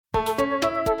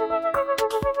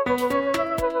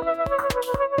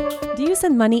you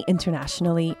send money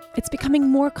internationally, it's becoming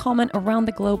more common around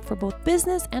the globe for both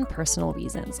business and personal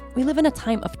reasons. We live in a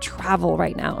time of travel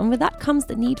right now, and with that comes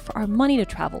the need for our money to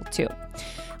travel too.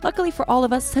 Luckily for all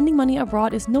of us, sending money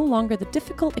abroad is no longer the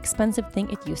difficult, expensive thing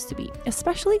it used to be,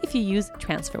 especially if you use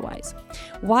TransferWise.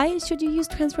 Why should you use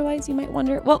TransferWise, you might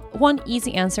wonder? Well, one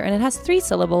easy answer, and it has 3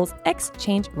 syllables: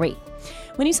 exchange rate.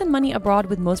 When you send money abroad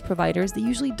with most providers, they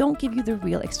usually don't give you the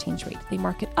real exchange rate. They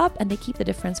mark it up and they keep the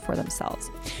difference for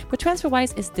themselves. But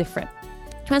TransferWise is different.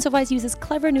 TransferWise uses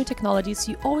clever new technology,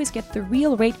 so you always get the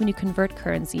real rate when you convert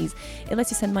currencies. It lets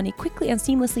you send money quickly and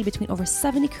seamlessly between over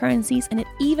 70 currencies, and it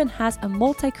even has a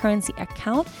multi-currency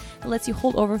account that lets you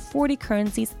hold over 40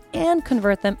 currencies and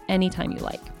convert them anytime you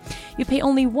like. You pay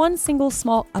only one single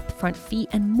small upfront fee,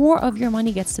 and more of your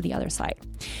money gets to the other side.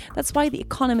 That's why The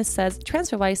Economist says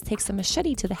TransferWise takes a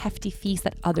machete to the hefty fees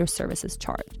that other services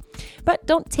charge. But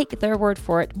don't take their word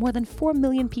for it. More than 4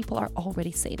 million people are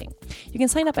already saving. You can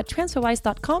sign up at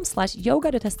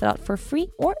transferwise.com/yoga to test it out for free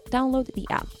or download the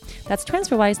app. That's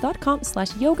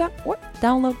transferwise.com/yoga or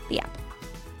download the app.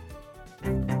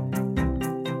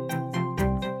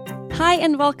 Hi,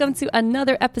 and welcome to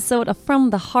another episode of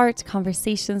From the Heart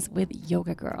Conversations with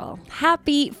Yoga Girl.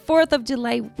 Happy 4th of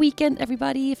July weekend,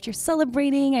 everybody. If you're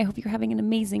celebrating, I hope you're having an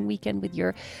amazing weekend with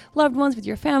your loved ones, with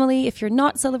your family. If you're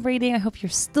not celebrating, I hope you're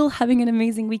still having an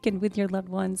amazing weekend with your loved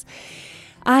ones.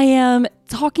 I am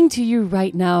talking to you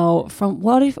right now from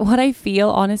what I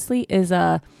feel, honestly, is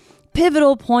a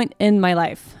pivotal point in my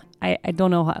life. I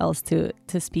don't know how else to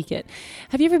speak it.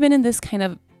 Have you ever been in this kind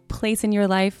of place in your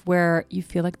life where you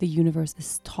feel like the universe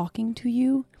is talking to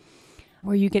you,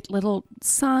 where you get little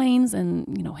signs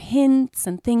and hints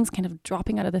and things kind of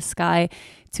dropping out of the sky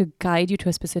to guide you to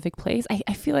a specific place?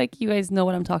 I feel like you guys know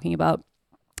what I'm talking about.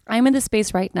 I'm in this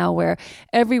space right now where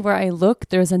everywhere I look,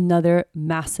 there's another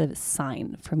massive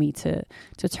sign for me to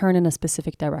turn in a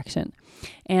specific direction.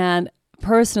 And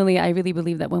personally, I really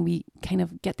believe that when we kind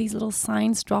of get these little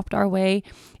signs dropped our way,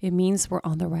 it means we're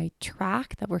on the right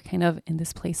track, that we're kind of in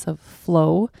this place of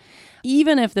flow,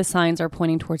 even if the signs are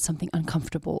pointing towards something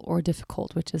uncomfortable or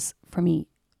difficult, which is, for me,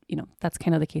 that's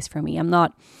kind of the case for me. I'm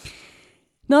not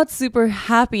super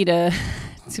happy to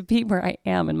be where I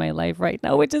am in my life right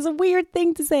now, which is a weird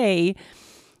thing to say.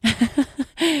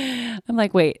 I'm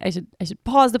like, wait, I should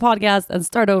pause the podcast and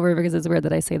start over because it's weird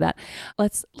that I say that.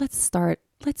 Let's start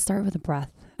with a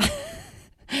breath.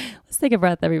 Let's take a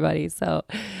breath, everybody. So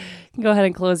you can go ahead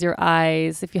and close your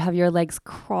eyes. If you have your legs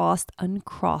crossed,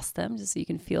 uncross them just so you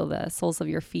can feel the soles of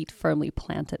your feet firmly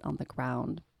planted on the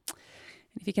ground.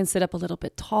 And if you can sit up a little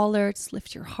bit taller, just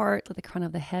lift your heart, let the crown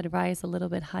of the head rise a little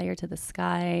bit higher to the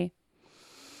sky.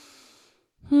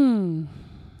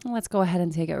 Let's go ahead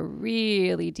and take a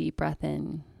really deep breath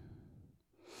in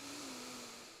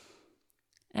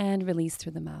and release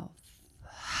through the mouth.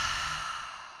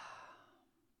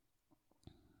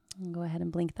 And go ahead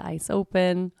and blink the eyes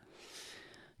open.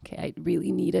 Okay, I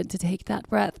really needed to take that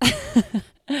breath.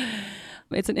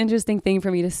 It's an interesting thing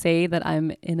for me to say that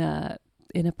I'm in a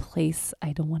place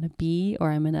I don't want to be,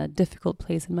 or I'm in a difficult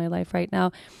place in my life right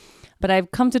now. But I've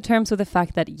come to terms with the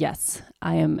fact that yes,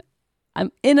 I'm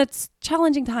in a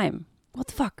challenging time. What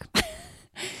the fuck?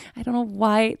 I don't know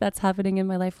why that's happening in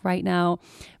my life right now,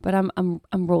 but I'm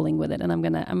rolling with it, and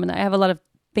I have a lot of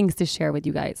things to share with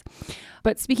you guys.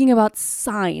 But speaking about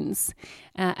signs,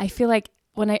 I feel like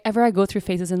whenever I go through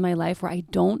phases in my life where I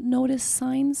don't notice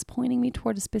signs pointing me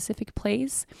toward a specific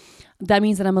place, that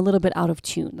means that I'm a little bit out of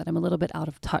tune, that I'm a little bit out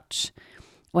of touch.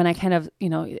 When I kind of,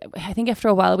 I think after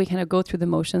a while we kind of go through the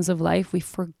motions of life, we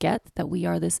forget that we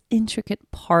are this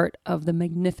intricate part of the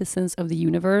magnificence of the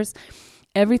universe.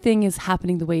 Everything is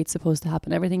happening the way it's supposed to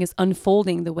happen. Everything is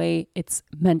unfolding the way it's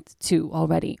meant to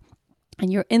already.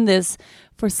 And you're in this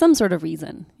for some sort of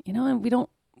reason, and we don't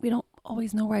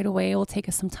always know right away. It will take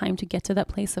us some time to get to that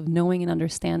place of knowing and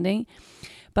understanding.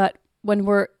 But when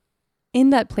we're in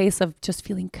that place of just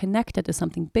feeling connected to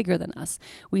something bigger than us,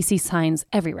 we see signs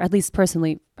everywhere. At least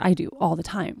personally, I do all the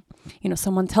time.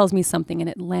 Someone tells me something and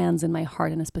it lands in my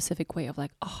heart in a specific way of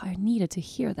like, oh, I needed to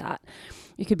hear that.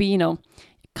 It could be,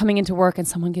 coming into work and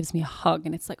someone gives me a hug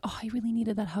and it's like, oh, I really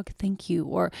needed that hug. Thank you.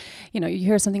 Or, you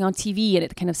hear something on TV and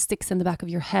it kind of sticks in the back of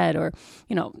your head, or,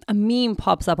 a meme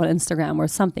pops up on Instagram or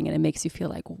something and it makes you feel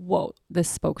like, whoa, this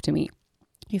spoke to me.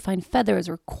 You find feathers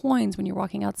or coins when you're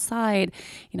walking outside,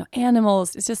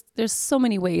 animals. It's just, there's so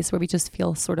many ways where we just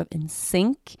feel sort of in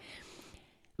sync.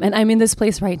 And I'm in this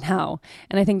place right now.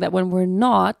 And I think that when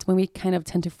we kind of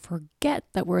tend to forget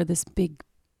that we're this big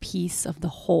piece of the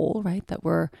whole, right? That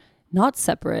we're not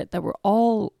separate, that we're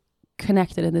all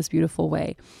connected in this beautiful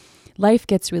way, life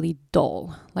gets really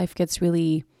dull. Life gets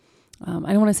really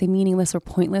I don't want to say meaningless or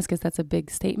pointless because that's a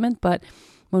big statement, but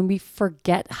when we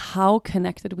forget how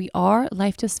connected we are,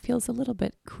 life just feels a little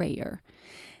bit grayer.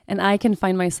 And I can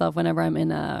find myself whenever I'm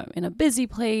in a busy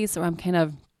place, or I'm kind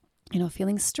of,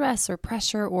 feeling stress or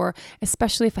pressure, or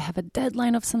especially if I have a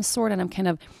deadline of some sort and I'm kind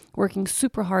of working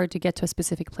super hard to get to a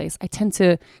specific place, I tend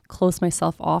to close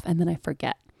myself off and then I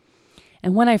forget.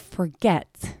 And when I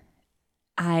forget,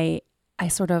 I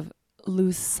sort of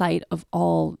lose sight of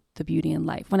all the beauty in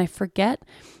life. When I forget,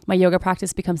 my yoga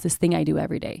practice becomes this thing I do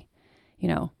every day.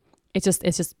 It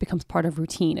just becomes part of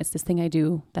routine. It's this thing I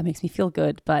do that makes me feel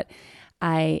good, but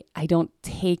I don't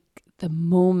take the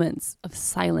moments of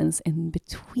silence in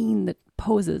between the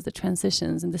poses, the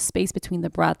transitions, and the space between the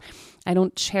breath. I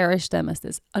don't cherish them as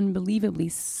this unbelievably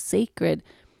sacred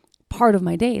part of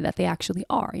my day that they actually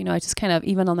are. I just kind of,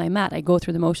 even on my mat, I go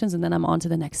through the motions and then I'm on to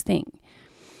the next thing.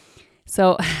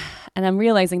 So, and I'm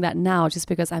realizing that now just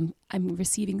because I'm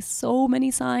receiving so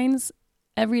many signs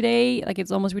every day, like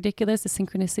it's almost ridiculous, the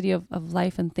synchronicity of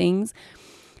life and things,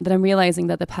 that I'm realizing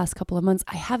that the past couple of months,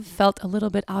 I have felt a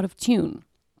little bit out of tune.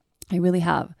 I really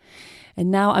have.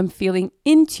 And now I'm feeling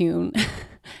in tune,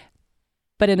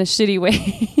 but in a shitty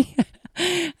way.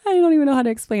 I don't even know how to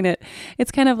explain it.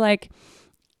 It's kind of like,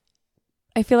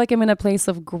 I feel like I'm in a place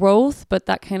of growth, but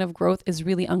that kind of growth is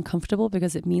really uncomfortable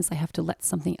because it means I have to let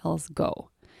something else go.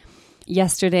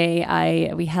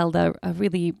 Yesterday, we held a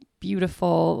really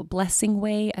beautiful blessing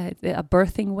way, a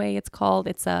birthing way it's called.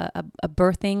 It's a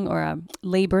birthing or a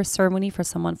labor ceremony for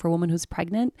a woman who's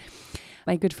pregnant.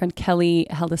 My good friend Kelly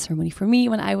held a ceremony for me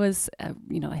when I was, I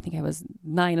think I was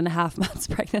 9.5 months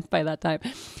pregnant by that time,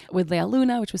 with Lea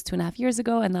Luna, which was 2.5 years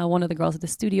ago. And now one of the girls at the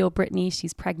studio, Brittany,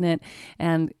 she's pregnant.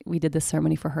 And we did this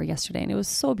ceremony for her yesterday. And it was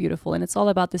so beautiful. And it's all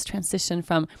about this transition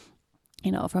from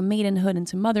maidenhood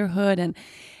into motherhood.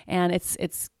 And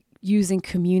it's using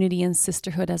community and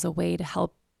sisterhood as a way to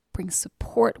help bring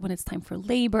support when it's time for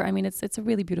labor. I mean, it's a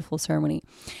really beautiful ceremony.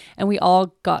 And we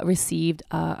all received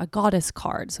a goddess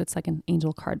card. So it's like an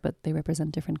angel card, but they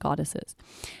represent different goddesses.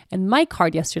 And my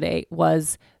card yesterday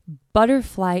was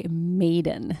Butterfly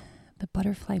Maiden, the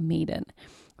Butterfly Maiden,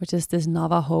 which is this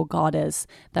Navajo goddess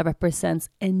that represents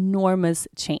enormous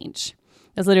change.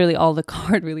 That's literally all the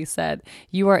card really said.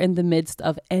 You are in the midst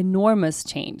of enormous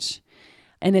change.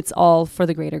 And it's all for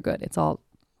the greater good. It's all,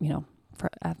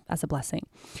 as a blessing.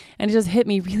 And it just hit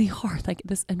me really hard, like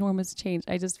this enormous change.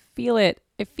 I just feel it.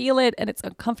 I feel it and it's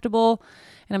uncomfortable.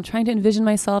 And I'm trying to envision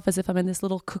myself as if I'm in this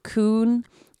little cocoon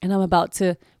and I'm about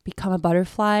to become a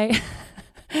butterfly.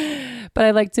 But I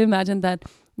like to imagine that,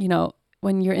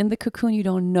 when you're in the cocoon, you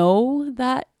don't know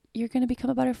that you're going to become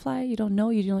a butterfly. You don't know.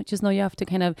 You don't just know you have to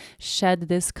kind of shed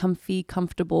this comfy,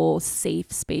 comfortable,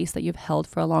 safe space that you've held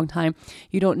for a long time.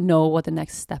 You don't know what the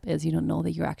next step is. You don't know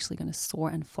that you're actually going to soar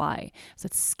and fly. So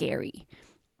it's scary.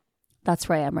 That's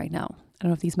where I am right now. I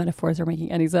don't know if these metaphors are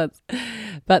making any sense,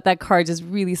 but that card just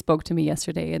really spoke to me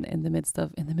yesterday in the midst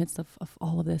of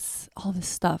all of this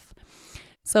stuff.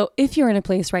 So if you're in a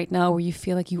place right now where you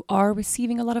feel like you are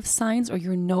receiving a lot of signs, or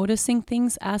you're noticing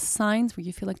things as signs, where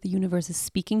you feel like the universe is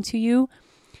speaking to you,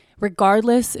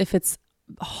 regardless if it's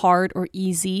hard or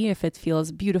easy, if it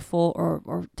feels beautiful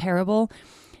or terrible,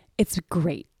 it's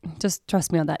great. Just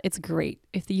trust me on that. It's great.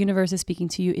 If the universe is speaking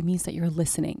to you, it means that you're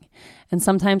listening. And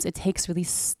sometimes it takes really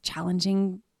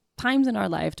challenging times in our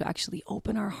life to actually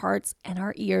open our hearts and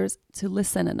our ears to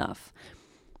listen enough.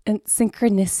 And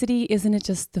synchronicity, isn't it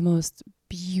just the most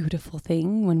beautiful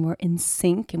thing when we're in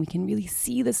sync and we can really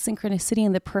see the synchronicity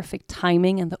and the perfect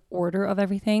timing and the order of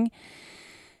everything?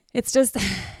 It's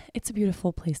a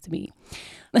beautiful place to be.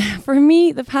 For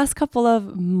me, the past couple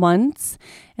of months,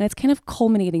 and it's kind of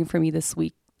culminating for me this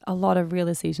week, a lot of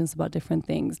realizations about different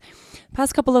things. The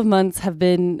past couple of months have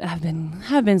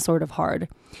been sort of hard.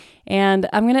 And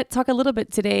I'm going to talk a little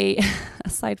bit today,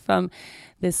 aside from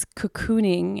this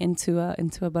cocooning into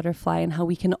a butterfly, and how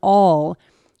we can all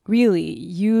really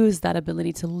use that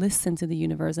ability to listen to the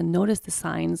universe and notice the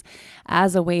signs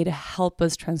as a way to help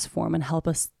us transform and help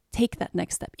us take that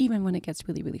next step, even when it gets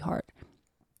really, really hard.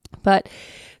 But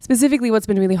specifically, what's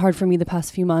been really hard for me the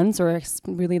past few months, or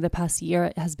really the past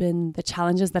year, has been the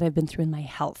challenges that I've been through in my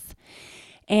health.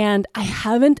 And I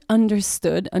haven't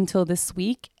understood until this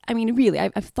week. I mean, really,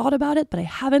 I've thought about it, but I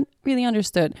haven't really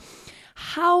understood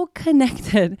how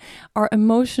connected our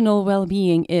emotional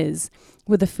well-being is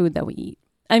with the food that we eat.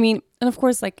 I mean, and of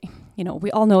course,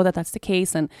 we all know that that's the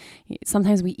case. And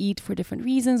sometimes we eat for different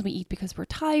reasons. We eat because we're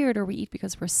tired, or we eat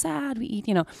because we're sad. We eat,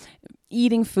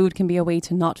 eating food can be a way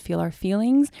to not feel our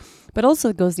feelings, but also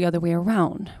it goes the other way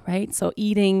around, right? So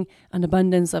eating an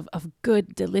abundance of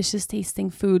good, delicious tasting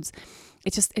foods,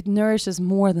 it nourishes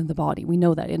more than the body. We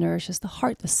know that it nourishes the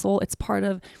heart, the soul. It's part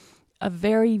of a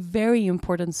very, very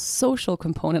important social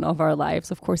component of our lives.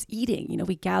 Of course, eating,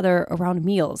 we gather around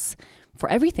meals for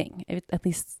everything. At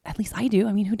least I do.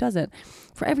 I mean, who doesn't?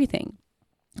 For everything.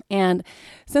 And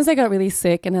since I got really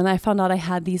sick, and then I found out I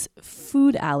had these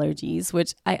food allergies,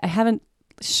 which I haven't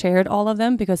shared all of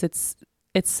them because it's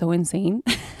so insane.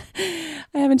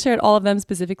 I haven't shared all of them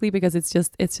specifically because it's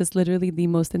just literally the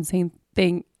most insane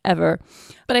thing ever.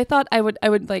 But I thought I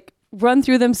would like run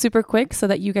through them super quick so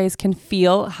that you guys can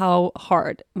feel how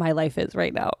hard my life is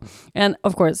right now. And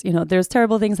of course, there's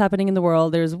terrible things happening in the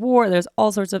world. There's war. There's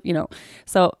all sorts of,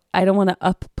 so I don't want to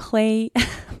upplay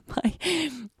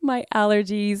my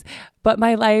allergies, but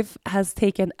my life has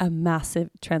taken a massive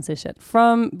transition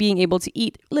from being able to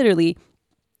eat literally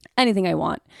anything I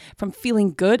want, from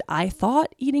feeling good, I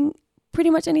thought, eating pretty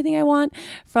much anything I want,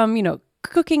 from,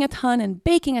 cooking a ton and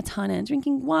baking a ton and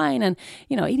drinking wine and,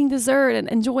 eating dessert and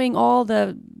enjoying all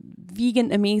the vegan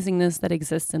amazingness that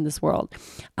exists in this world.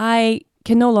 I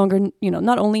can no longer,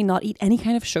 not only not eat any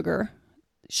kind of sugar,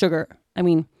 I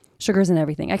mean, sugar's in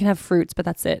everything. I can have fruits, but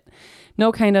that's it.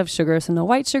 No kind of sugar. So no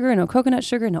white sugar, no coconut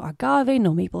sugar, no agave,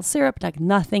 no maple syrup, like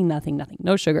nothing,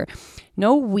 no sugar,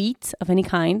 no wheat of any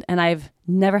kind. And I've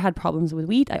never had problems with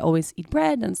wheat. I always eat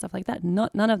bread and stuff like that.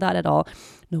 None of that at all.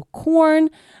 No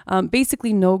corn,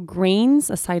 basically no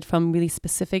grains aside from really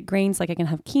specific grains. Like I can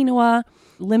have quinoa,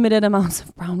 limited amounts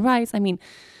of brown rice. I mean,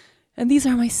 and these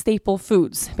are my staple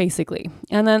foods basically.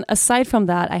 And then aside from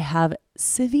that, I have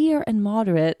severe and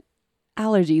moderate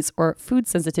allergies or food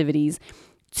sensitivities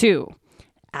to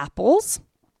apples,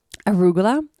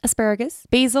 arugula, asparagus,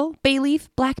 basil, bay leaf,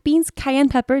 black beans, cayenne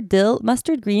pepper, dill,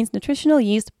 mustard greens, nutritional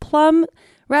yeast, plum,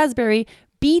 raspberry,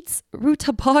 beets,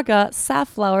 rutabaga,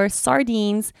 safflower,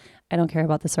 sardines. I don't care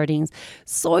about the sardines.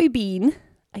 Soybean.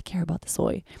 I care about the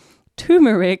soy.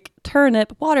 Turmeric,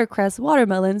 turnip, watercress,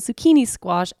 watermelon, zucchini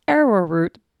squash,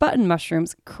 arrowroot, button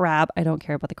mushrooms, crab, I don't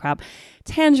care about the crab,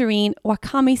 tangerine,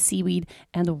 wakame seaweed,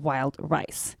 and wild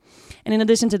rice. And in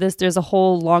addition to this, there's a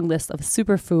whole long list of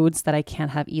superfoods that I can't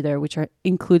have either, which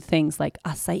include things like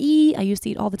acai, I used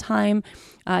to eat all the time.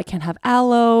 I can't have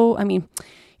aloe. I mean,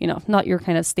 not your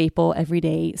kind of staple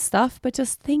everyday stuff, but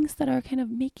just things that are kind of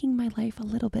making my life a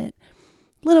little bit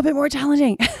more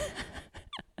challenging.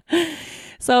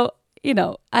 So,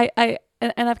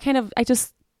 I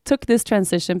just took this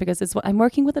transition because it's what I'm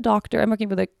working with a doctor. I'm working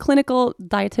with a clinical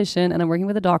dietitian and I'm working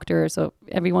with a doctor. So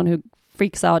everyone who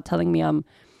freaks out telling me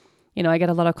I get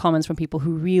a lot of comments from people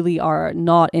who really are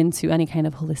not into any kind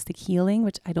of holistic healing,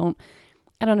 which I don't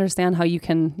understand how you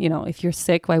can, if you're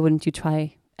sick, why wouldn't you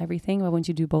try everything? Why wouldn't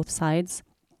you do both sides?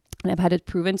 And I've had it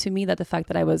proven to me that the fact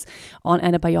that I was on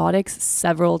antibiotics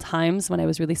several times when I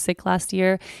was really sick last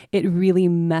year, it really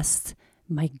messed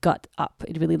my gut up.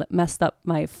 It really messed up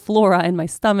my flora in my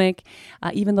stomach,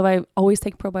 even though I always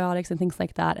take probiotics and things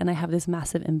like that. And I have this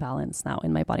massive imbalance now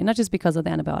in my body, not just because of the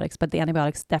antibiotics, but the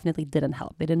antibiotics definitely didn't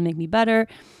help. They didn't make me better.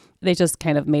 They just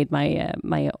kind of made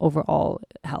my overall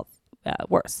health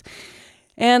worse.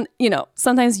 And,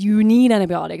 sometimes you need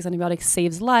antibiotics. Antibiotics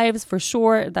saves lives for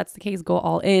sure. If that's the case, go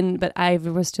all in. But I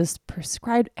was just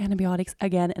prescribed antibiotics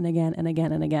again and again and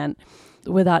again and again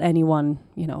without anyone,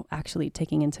 actually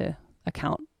taking into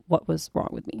account what was wrong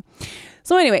with me.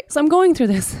 So anyway, I'm going through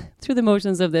the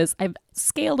motions of this. I've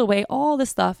scaled away all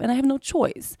this stuff and I have no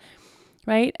choice,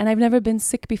 right? And I've never been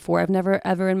sick before. I've never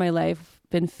ever in my life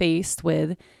been faced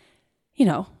with,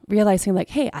 realizing like,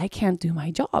 hey, I can't do my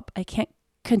job. I can't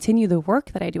continue the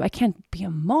work that I do. I can't be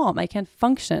a mom. I can't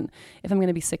function if I'm going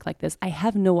to be sick like this. I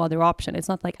have no other option. It's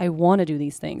not like I want to do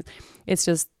these things. It's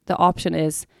just the option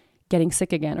is getting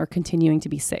sick again or continuing to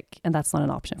be sick. And that's not an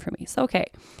option for me. So, okay,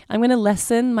 I'm going to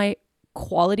lessen my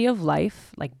quality of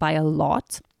life, like by a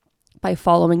lot, by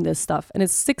following this stuff. And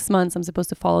it's 6 months. I'm supposed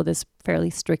to follow this fairly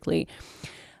strictly.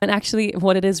 And actually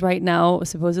what it is right now,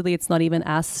 supposedly it's not even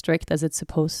as strict as it's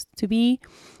supposed to be.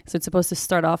 So it's supposed to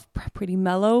start off pretty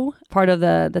mellow. Part of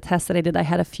the test that I did, I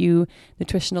had a few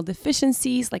nutritional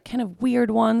deficiencies, like kind of weird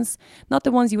ones. Not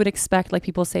the ones you would expect. Like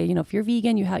people say, if you're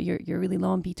vegan, you're really low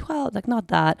on B12, like not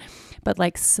that. But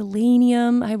like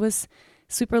selenium, I was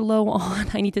super low on.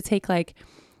 I need to take like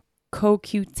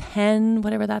CoQ10,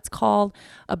 whatever that's called,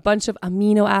 a bunch of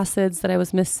amino acids that I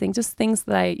was missing, just things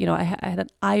that I had an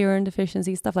iron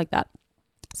deficiency, stuff like that.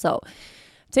 So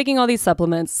taking all these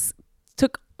supplements,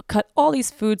 took cut all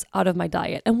these foods out of my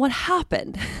diet. And what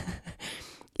happened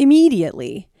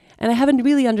immediately, and I haven't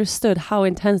really understood how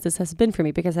intense this has been for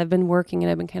me because I've been working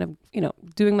and I've been kind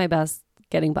of, doing my best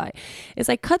getting by, is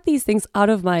I cut these things out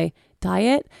of my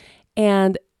diet,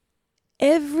 and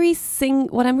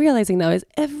what I'm realizing now is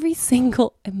every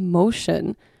single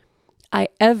emotion I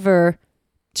ever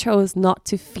chose not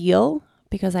to feel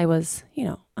because I was,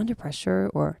 under pressure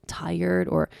or tired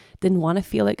or didn't want to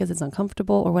feel it because it's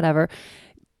uncomfortable or whatever.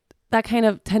 That kind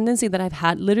of tendency that I've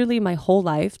had literally my whole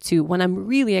life to, when I'm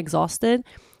really exhausted,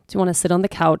 to want to sit on the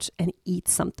couch and eat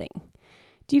something.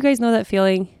 Do you guys know that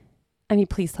feeling? I mean,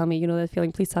 please tell me you know that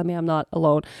feeling. Please tell me I'm not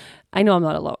alone. I know I'm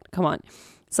not alone. Come on.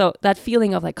 So that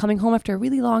feeling of like coming home after a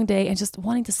really long day and just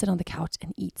wanting to sit on the couch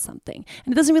and eat something.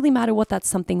 And it doesn't really matter what that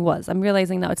something was. I'm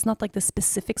realizing now it's not like the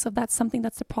specifics of that something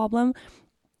that's the problem.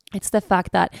 It's the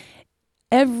fact that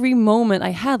every moment I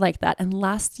had like that. And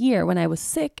last year when I was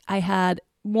sick, I had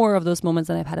more of those moments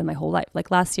than I've had in my whole life. Like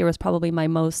last year was probably my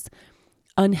most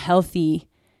unhealthy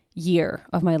year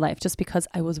of my life just because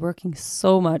I was working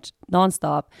so much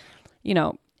nonstop,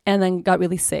 and then got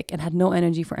really sick and had no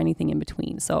energy for anything in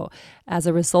between. So as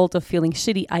a result of feeling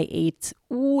shitty, I ate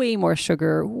way more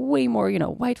sugar, way more,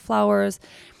 white flours,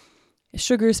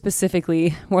 sugar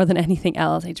specifically more than anything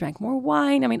else. I drank more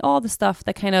wine. I mean, all the stuff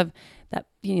that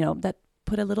that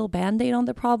put a little Band-Aid on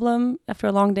the problem. After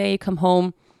a long day, you come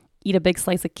home, eat a big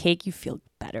slice of cake, you feel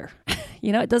better.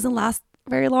 It doesn't last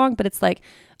very long, but it's like,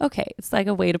 okay, it's like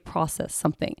a way to process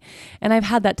something. And I've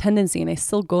had that tendency and I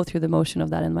still go through the motion of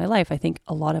that in my life. I think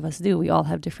a lot of us do. We all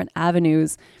have different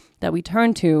avenues that we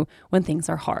turn to when things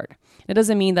are hard. It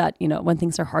doesn't mean that, when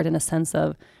things are hard in a sense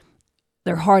of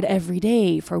they're hard every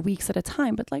day for weeks at a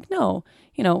time, but like, no,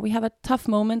 we have a tough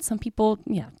moment. Some people,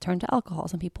 turn to alcohol.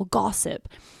 Some people gossip.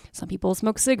 Some people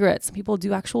smoke cigarettes. Some people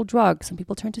do actual drugs. Some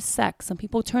people turn to sex. Some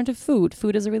people turn to food.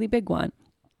 Food is a really big one.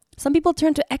 Some people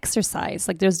turn to exercise.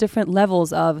 Like there's different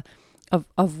levels of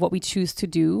what we choose to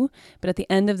do. But at the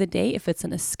end of the day, if it's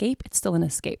an escape, it's still an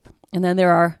escape. And then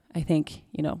there are, I think,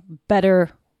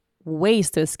 better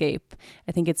ways to escape.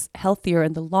 I think it's healthier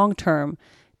in the long term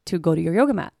to go to your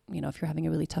yoga mat. If you're having a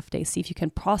really tough day, see if you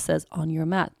can process on your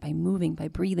mat by moving, by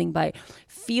breathing, by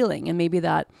feeling. And maybe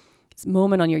that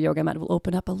moment on your yoga mat will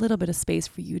open up a little bit of space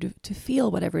for you to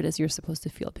feel whatever it is you're supposed to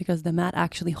feel, because the mat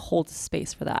actually holds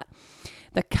space for that.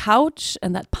 The couch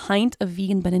and that pint of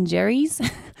vegan Ben & Jerry's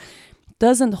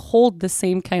doesn't hold the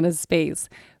same kind of space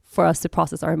for us to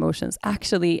process our emotions.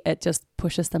 Actually, it just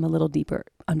pushes them a little deeper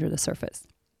under the surface.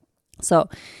 So,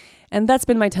 and that's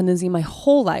been my tendency my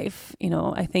whole life.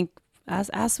 I think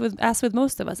as with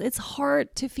most of us, it's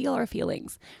hard to feel our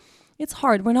feelings. It's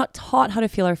hard. We're not taught how to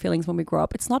feel our feelings when we grow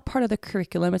up. It's not part of the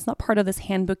curriculum. It's not part of this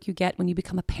handbook you get when you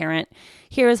become a parent.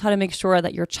 Here is how to make sure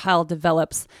that your child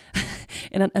develops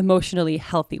in an emotionally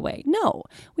healthy way. No,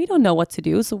 we don't know what to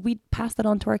do. So we pass that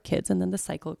on to our kids and then the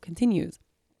cycle continues.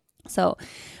 So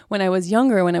when I was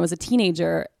younger, when I was a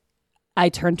teenager, I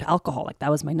turned to alcohol. Like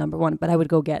that was my number one, but I would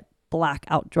go get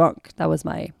blackout drunk. That was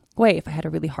my way if I had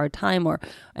a really hard time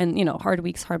hard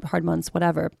weeks, hard months,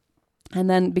 whatever. And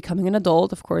then becoming an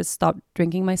adult, of course, stopped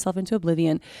drinking myself into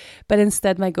oblivion. But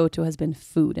instead, my go-to has been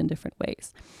food in different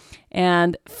ways.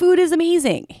 And food is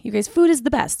amazing. You guys, food is the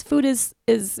best. Food is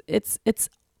it's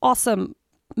awesome,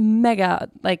 mega,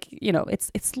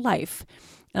 it's life.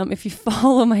 If you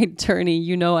follow my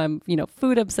journey, I'm,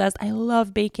 food obsessed. I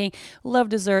love baking, love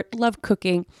dessert, love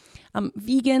cooking. I'm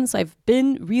vegan, so I've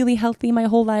been really healthy my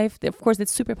whole life. Of course,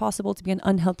 it's super possible to be an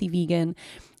unhealthy vegan,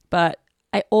 but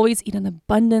I always eat an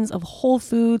abundance of whole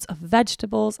foods, of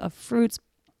vegetables, of fruits,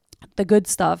 the good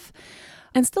stuff.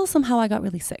 And still somehow I got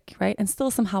really sick, right? And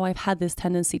still somehow I've had this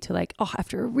tendency to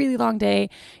after a really long day,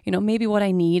 maybe what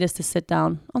I need is to sit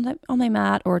down on my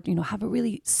mat or, have a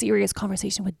really serious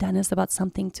conversation with Dennis about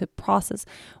something to process,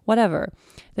 whatever.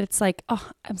 That it's like,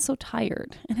 I'm so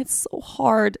tired and it's so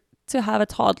hard to have a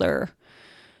toddler.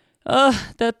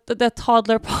 The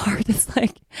toddler part is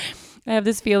like, I have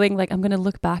this feeling like I'm going to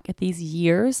look back at these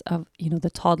years of, the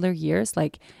toddler years,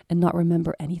 and not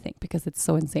remember anything because it's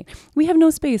so insane. We have no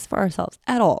space for ourselves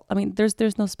at all. I mean,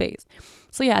 there's no space.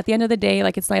 So yeah, at the end of the day,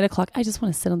 it's 9:00. I just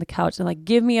want to sit on the couch and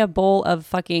give me a bowl of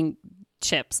fucking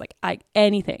chips,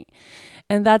 anything.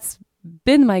 And that's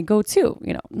been my go-to,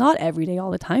 not every day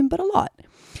all the time, but a lot.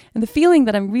 And the feeling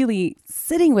that I'm really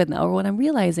sitting with now, or what I'm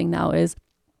realizing now, is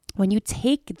when you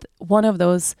take one of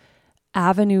those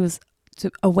avenues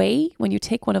away, when you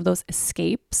take one of those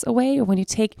escapes away, or when you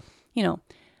take,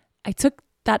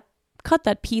 cut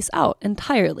that piece out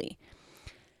entirely,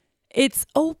 it's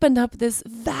opened up this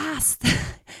vast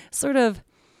sort of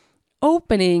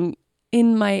opening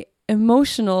in my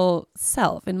emotional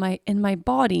self, in my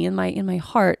body, in my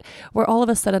heart, where all of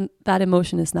a sudden that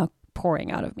emotion is now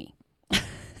pouring out of me.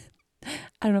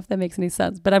 I don't know if that makes any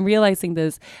sense, but I'm realizing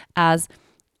this as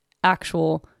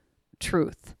actual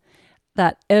truth,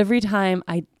 that every time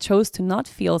I chose to not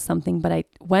feel something, but I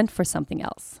went for something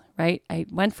else, right? I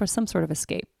went for some sort of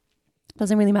escape.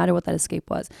 Doesn't really matter what that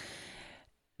escape was.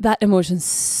 That emotion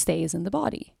stays in the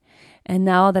body. And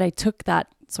now that I took that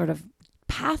sort of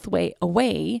pathway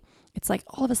away, it's like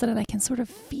all of a sudden I can sort of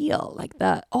feel like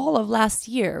that all of last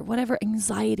year, whatever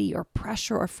anxiety or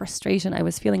pressure or frustration I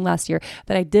was feeling last year,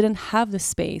 that I didn't have the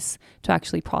space to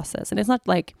actually process. And it's not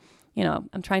like,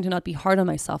 I'm trying to not be hard on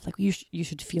myself. Like you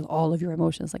should feel all of your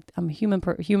emotions. Like I'm a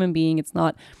human being. It's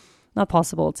not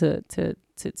possible to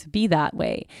be that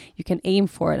way. You can aim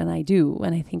for it, and I do.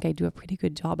 And I think I do a pretty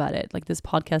good job at it. Like this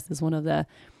podcast is one of the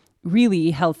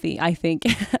really healthy, I think,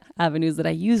 avenues that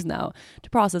I use now to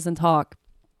process and talk.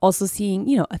 Also seeing,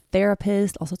 a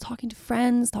therapist, also talking to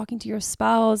friends, talking to your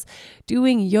spouse,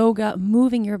 doing yoga,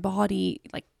 moving your body,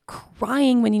 like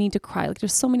crying when you need to cry. Like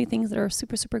there's so many things that are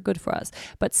super, super good for us,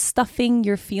 but stuffing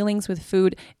your feelings with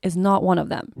food is not one of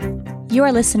them. You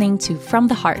are listening to From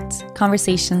the Heart,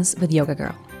 Conversations with Yoga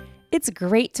Girl. It's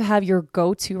great to have your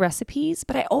go-to recipes,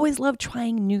 but I always love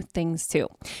trying new things too.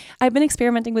 I've been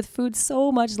experimenting with food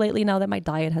so much lately now that my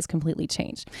diet has completely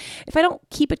changed. If I don't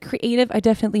keep it creative, I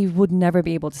definitely would never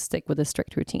be able to stick with a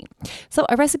strict routine. So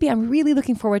a recipe I'm really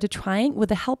looking forward to trying with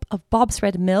the help of Bob's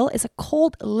Red Mill is a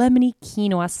cold lemony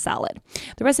quinoa salad.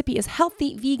 The recipe is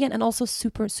healthy, vegan, and also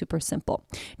super, super simple.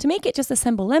 To make it, just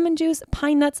assemble lemon juice,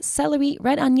 pine nuts, celery,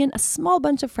 red onion, a small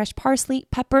bunch of fresh parsley,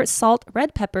 pepper, salt,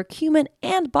 red pepper, cumin,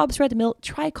 and Bob's Red Mill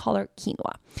tricolor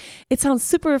quinoa. It sounds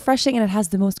super refreshing and it has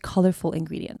the most colorful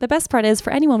ingredient. The best part is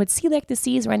for anyone with celiac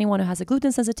disease or anyone who has a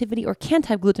gluten sensitivity or can't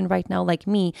have gluten right now like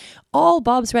me, all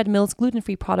Bob's Red Mill's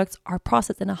gluten-free products are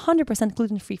processed in a 100%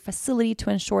 gluten-free facility to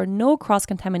ensure no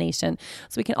cross-contamination,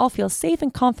 so we can all feel safe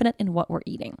and confident in what we're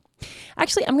eating.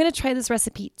 Actually, I'm going to try this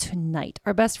recipe tonight.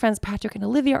 Our best friends Patrick and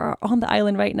Olivia are on the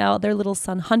island right now. Their little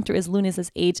son Hunter is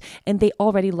Luna's age, and they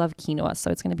already love quinoa, so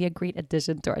it's going to be a great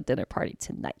addition to our dinner party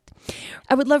tonight.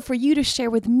 I would love for you to share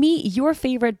with me your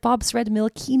favorite Bob's Red Mill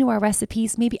quinoa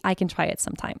recipes. Maybe I can try it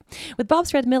sometime. With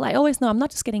Bob's Red Mill, I always know I'm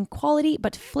not just getting quality,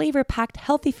 but flavor-packed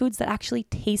healthy foods that actually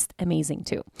taste amazing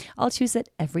too. I'll choose it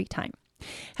every time.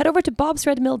 Head over to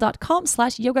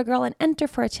bobsredmill.com/yogagirl and enter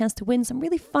for a chance to win some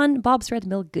really fun Bob's Red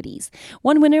Mill goodies.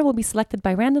 One winner will be selected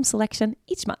by random selection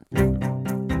each month.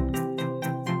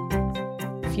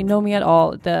 If you know me at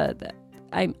all,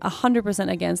 I'm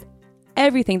 100% against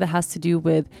everything that has to do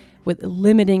with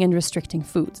limiting and restricting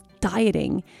foods,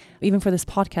 dieting. Even for this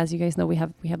podcast, you guys know we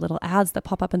have little ads that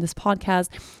pop up in this podcast.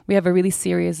 We have a really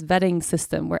serious vetting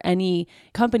system where any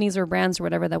companies or brands or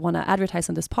whatever that want to advertise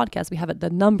on this podcast, we have it. The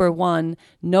number one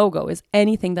no-go is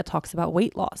anything that talks about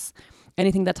weight loss,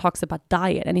 anything that talks about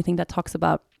diet, anything that talks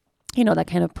about, that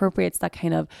kind of appropriates that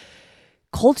kind of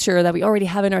culture that we already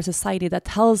have in our society that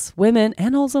tells women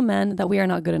and also men that we are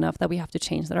not good enough, that we have to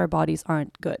change, that our bodies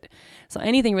aren't good. So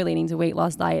anything relating to weight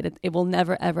loss, diet, it will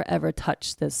never, ever, ever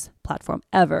touch this platform,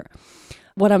 ever.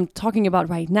 What I'm talking about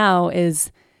right now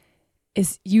is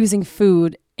using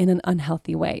food in an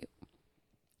unhealthy way,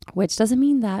 which doesn't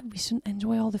mean that we shouldn't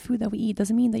enjoy all the food that we eat.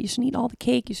 Doesn't mean that you shouldn't eat all the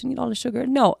cake, you shouldn't eat all the sugar.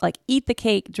 No, like eat the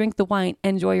cake, drink the wine,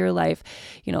 enjoy your life,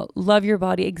 love your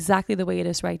body exactly the way it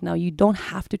is right now. You don't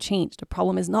have to change. The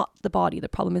problem is not the body. The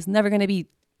problem is never going to be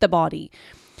the body.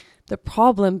 The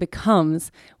problem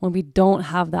becomes when we don't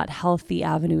have that healthy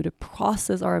avenue to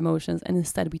process our emotions, and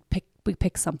instead we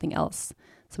pick something else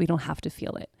so we don't have to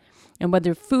feel it. And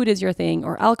whether food is your thing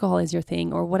or alcohol is your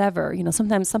thing or whatever,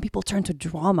 sometimes some people turn to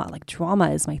drama. Like drama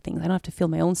is my thing. I don't have to feel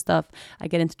my own stuff. I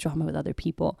get into drama with other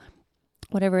people,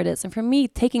 whatever it is. And for me,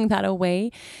 taking that away,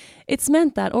 it's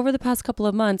meant that over the past couple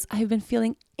of months, I've been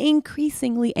feeling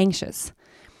increasingly anxious.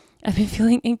 I've been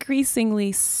feeling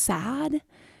increasingly sad.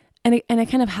 And it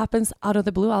kind of happens out of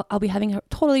the blue. I'll be having a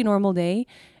totally normal day.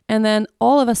 And then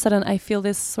all of a sudden I feel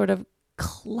this sort of,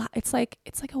 it's like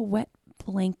a wet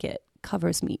blanket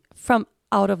covers me from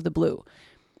out of the blue.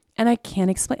 And I can't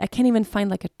explain. I can't even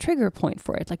find like a trigger point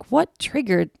for it. Like what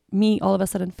triggered me all of a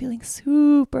sudden feeling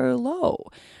super low?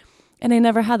 And I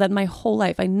never had that my whole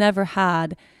life. I never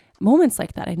had moments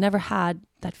like that. I never had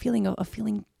that feeling of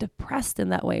feeling depressed in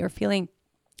that way or feeling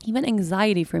even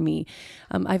anxiety for me.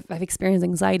 I've experienced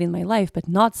anxiety in my life, but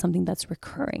not something that's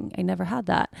recurring. I never had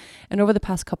that. And over the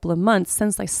past couple of months,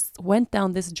 since I went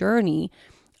down this journey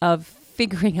of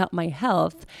figuring out my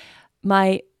health,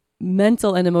 my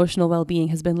mental and emotional well-being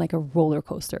has been like a roller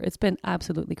coaster. It's been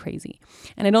absolutely crazy.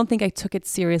 And I don't think I took it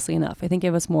seriously enough. I think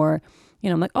it was more,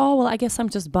 I'm like, oh, well, I guess I'm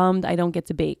just bummed I don't get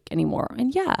to bake anymore.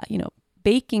 And yeah,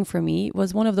 baking for me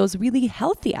was one of those really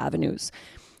healthy avenues.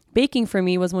 Baking for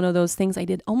me was one of those things I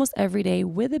did almost every day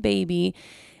with a baby,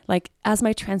 like as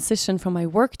my transition from my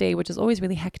work day, which is always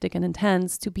really hectic and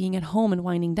intense, to being at home and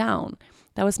winding down.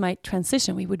 That was my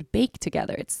transition. We would bake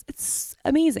together. It's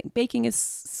amazing. Baking is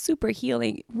super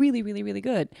healing, really, really, really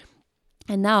good.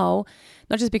 And now,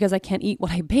 not just because I can't eat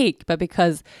what I bake, but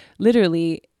because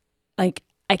literally, like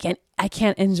I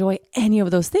can't enjoy any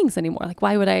of those things anymore. Like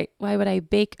why would I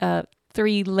bake a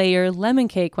 3-layer lemon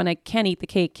cake when I can't eat the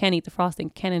cake, can't eat the frosting,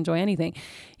 can't enjoy anything?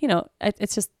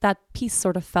 It's just that piece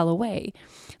sort of fell away.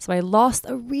 So I lost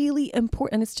a really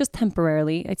important, it's just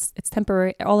temporarily, it's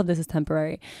temporary. All of this is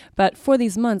temporary. But for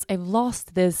these months, I've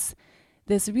lost this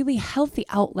really healthy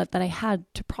outlet that I had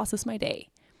to process my day.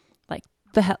 Like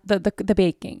the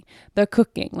baking, the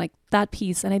cooking, like that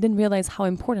piece. And I didn't realize how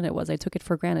important it was. I took it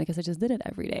for granted because I just did it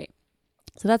every day.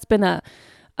 So that's been a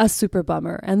super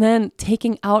bummer. And then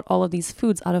taking out all of these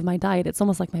foods out of my diet, it's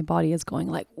almost like my body is going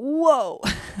like, whoa.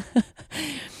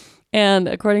 And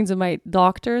according to my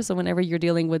doctor, so whenever you're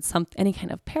dealing with any kind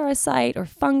of parasite or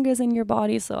fungus in your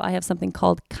body, so I have something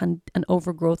called an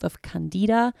overgrowth of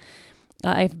candida.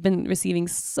 I've been receiving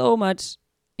so much,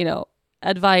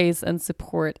 advice and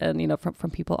support and, from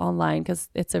people online, because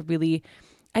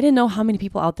I didn't know how many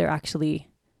people out there actually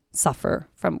suffer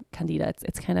from candida.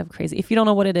 It's kind of crazy. If you don't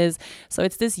know what it is, so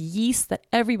it's this yeast that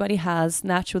everybody has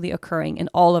naturally occurring in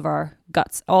all of our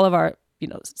guts, all of our,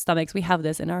 stomachs. We have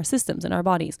this in our systems, in our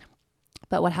bodies.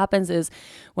 But what happens is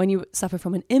when you suffer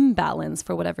from an imbalance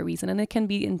for whatever reason, and it can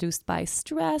be induced by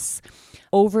stress,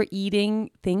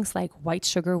 overeating things like white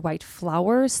sugar, white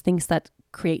flours, things that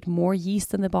create more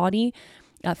yeast in the body,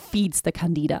 feeds the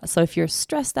candida. So if you're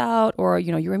stressed out or,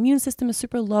 your immune system is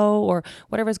super low or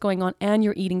whatever's going on and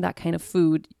you're eating that kind of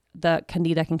food, the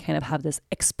candida can kind of have this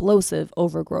explosive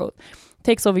overgrowth,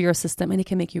 takes over your system, and it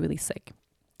can make you really sick.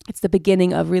 It's the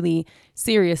beginning of really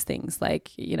serious things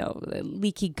like,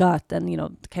 leaky gut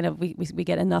and, kind of we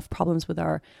get enough problems with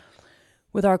our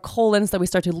colons that we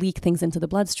start to leak things into the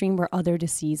bloodstream where other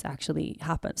disease actually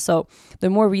happens. So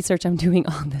the more research I'm doing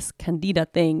on this candida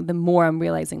thing, the more I'm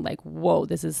realizing like, whoa,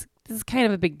 this is kind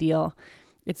of a big deal.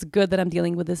 It's good that I'm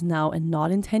dealing with this now and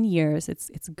not in 10 years. It's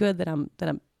good that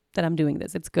I'm doing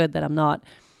this. It's good that I'm not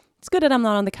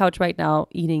on the couch right now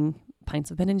eating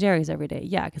pints of Ben & Jerry's every day.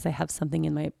 Yeah, because I have something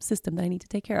in my system that I need to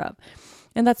take care of.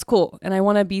 And that's cool. And I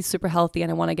want to be super healthy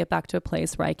and I want to get back to a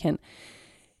place where I can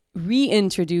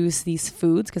reintroduce these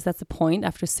foods, because that's the point.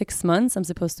 After 6 months, I'm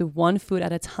supposed to, one food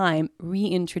at a time,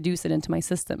 reintroduce it into my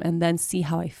system and then see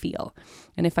how I feel.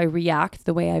 And if I react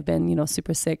the way I've been,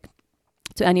 super sick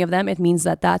to any of them, it means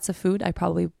that that's a food I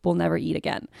probably will never eat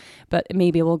again. But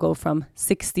maybe we'll go from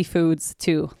 60 foods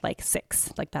to like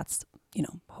 6. Like that's,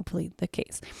 hopefully the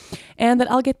case. And that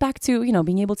I'll get back to,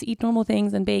 being able to eat normal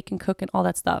things and bake and cook and all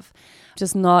that stuff.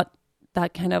 Just not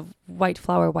that kind of white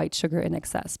flour, white sugar in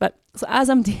excess. But so as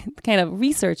I'm kind of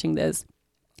researching this,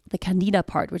 the candida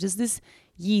part, which is this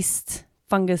yeast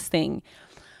fungus thing,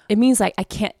 it means like I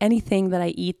can't, anything that I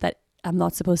eat that I'm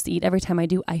not supposed to eat, every time I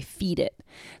do, I feed it.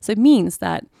 So it means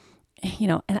that,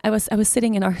 and I was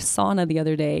sitting in our sauna the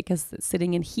other day, because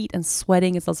sitting in heat and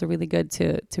sweating is also really good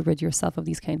to rid yourself of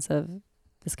this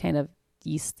kind of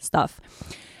yeast stuff.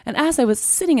 And as I was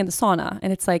sitting in the sauna,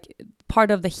 and it's like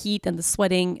part of the heat and the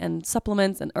sweating and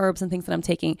supplements and herbs and things that I'm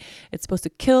taking, it's supposed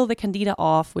to kill the candida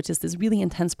off, which is this really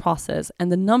intense process. And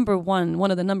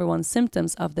one of the number one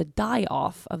symptoms of the die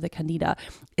off of the candida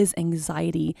is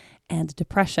anxiety and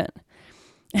depression.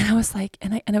 And I was like,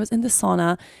 and I was in the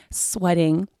sauna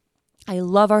sweating. I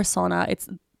love our sauna. It's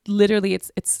literally,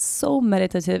 it's so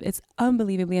meditative. It's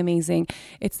unbelievably amazing.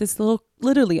 It's this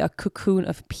literally a cocoon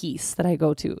of peace that I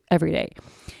go to every day.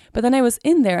 But then I was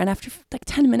in there, and after like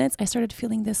 10 minutes, I started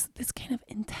feeling this kind of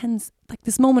intense, like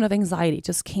this moment of anxiety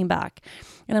just came back.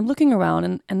 And I'm looking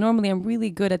around, and normally I'm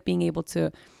really good at being able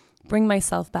to bring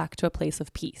myself back to a place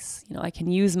of peace. I can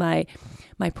use my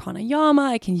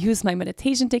pranayama, I can use my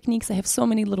meditation techniques. I have so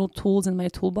many little tools in my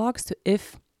toolbox to,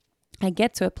 if I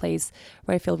get to a place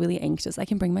where I feel really anxious, I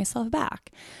can bring myself back.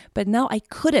 But now I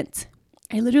couldn't.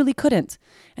 I literally couldn't.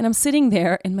 And I'm sitting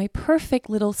there in my perfect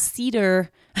little cedar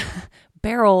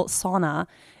barrel sauna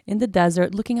in the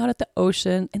desert, looking out at the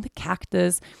ocean and the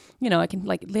cactus. I can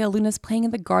like Lea Luna's playing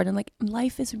in the garden. Like,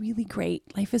 life is really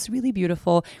great. Life is really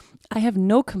beautiful. I have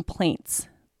no complaints.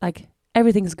 Like,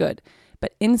 everything's good.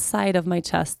 But inside of my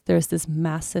chest, there's this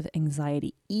massive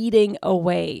anxiety eating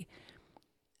away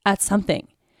at something.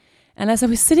 And as I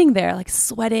was sitting there, like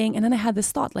sweating, and then I had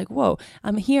this thought, like, whoa,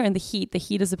 I'm here in the heat. The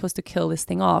heat is supposed to kill this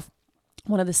thing off.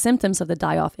 One of the symptoms of the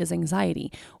die-off is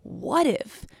anxiety. What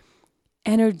if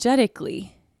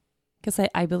energetically, because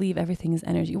I believe everything is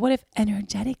energy, what if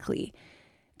energetically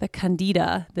the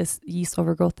candida, this yeast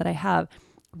overgrowth that I have,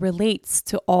 relates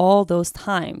to all those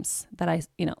times that I,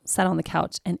 sat on the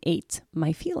couch and ate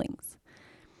my feelings?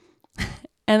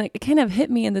 And it kind of hit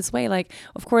me in this way. Like,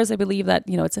 of course, I believe that,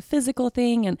 it's a physical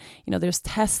thing. And, there's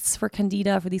tests for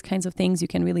candida for these kinds of things. You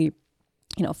can really,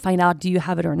 find out, do you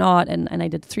have it or not? And I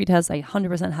did 3 tests. I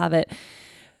 100% have it.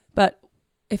 But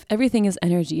if everything is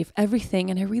energy, if everything,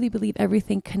 and I really believe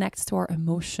everything connects to our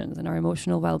emotions and our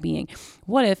emotional well-being,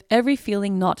 what if every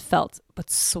feeling not felt, but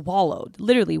swallowed,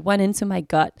 literally went into my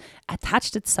gut,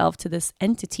 attached itself to this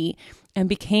entity, and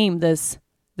became this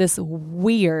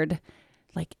weird,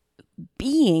 like,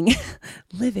 being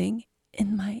living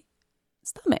in my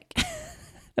stomach?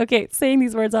 Okay, saying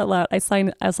these words out loud, I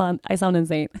sound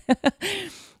insane.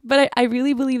 But I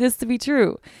really believe this to be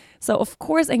true. So of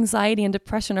course, anxiety and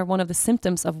depression are one of the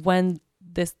symptoms of when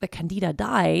the candida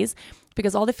dies,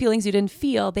 because all the feelings you didn't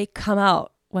feel, they come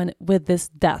out with this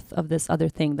death of this other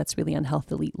thing that's really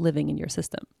unhealthily living in your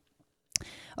system.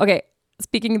 Okay,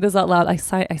 speaking this out loud, I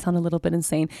sound a little bit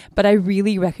insane, but I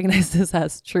really recognize this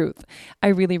as truth. I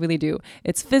really, really do.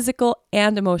 It's physical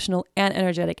and emotional and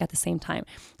energetic at the same time.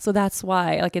 So that's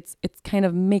why, like, it kind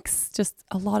of makes just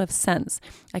a lot of sense.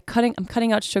 I'm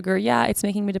cutting out sugar. Yeah, it's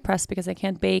making me depressed because I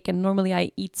can't bake, and normally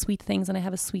I eat sweet things and I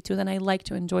have a sweet tooth and I like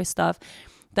to enjoy stuff.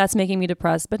 That's making me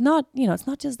depressed, but not, it's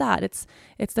not just that.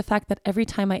 It's the fact that every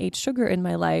time I ate sugar in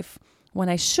my life, when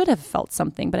I should have felt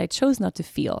something, but I chose not to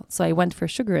feel, so I went for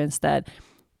sugar instead,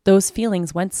 those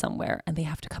feelings went somewhere and they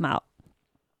have to come out.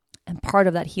 And part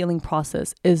of that healing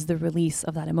process is the release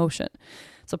of that emotion.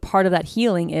 So part of that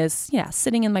healing is,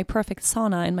 sitting in my perfect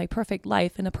sauna, in my perfect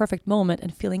life, in a perfect moment,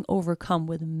 and feeling overcome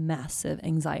with massive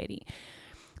anxiety.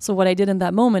 So what I did in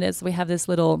that moment is, we have this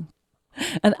little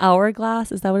an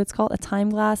hourglass. Is that what it's called? A time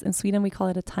glass. In Sweden, we call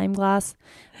it a time glass.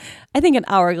 I think an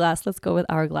hourglass. Let's go with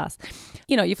hourglass.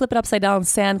 You flip it upside down,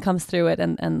 sand comes through it,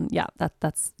 and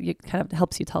that's it kind of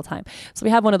helps you tell time. So we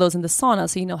have one of those in the sauna,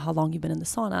 so you know how long you've been in the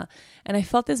sauna. And I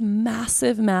felt this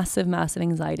massive, massive, massive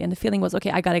anxiety. And the feeling was,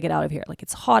 okay, I got to get out of here. Like,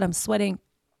 it's hot, I'm sweating.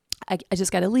 I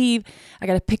just got to leave. I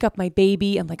got to pick up my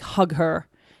baby and like hug her.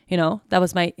 That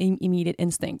was my immediate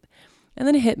instinct. And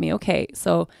then it hit me. Okay,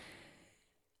 so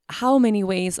how many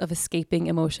ways of escaping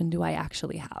emotion do I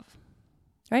actually have?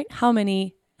 Right? How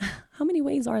many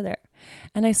ways are there?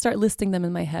 And I start listing them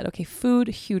in my head. Okay, food,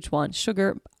 huge one.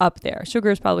 Sugar, up there.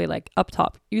 Sugar is probably like up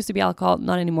top. It used to be alcohol,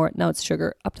 not anymore. Now it's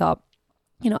sugar, up top.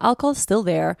 Alcohol's still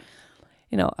there.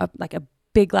 Like a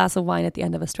big glass of wine at the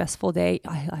end of a stressful day.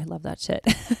 I love that shit.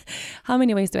 How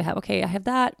many ways do I have? Okay, I have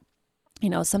that.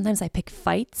 Sometimes I pick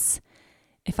fights.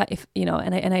 If I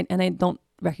don't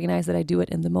recognize that I do it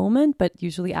in the moment, but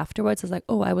usually afterwards it's like,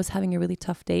 oh, I was having a really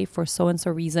tough day for so-and-so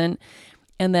reason.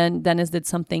 And then Dennis did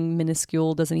something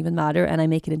minuscule, doesn't even matter. And I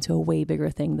make it into a way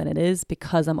bigger thing than it is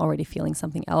because I'm already feeling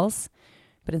something else.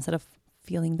 But instead of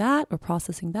feeling that or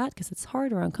processing that because it's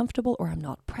hard or uncomfortable or I'm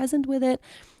not present with it,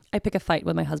 I pick a fight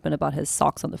with my husband about his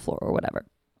socks on the floor or whatever.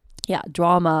 Yeah,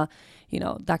 drama,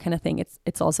 that kind of thing.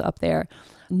 It's also up there.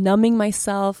 Numbing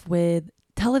myself with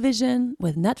television,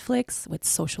 with Netflix, with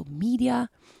social media,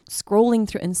 scrolling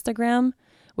through Instagram,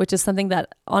 which is something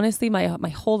that honestly my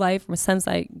whole life, since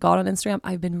I got on Instagram,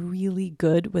 I've been really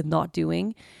good with not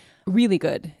doing. Really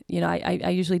good. I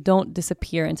usually don't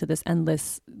disappear into this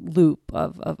endless loop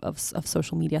of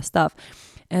social media stuff.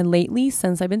 And lately,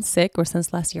 since I've been sick, or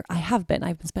since last year, I've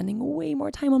been spending way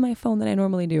more time on my phone than I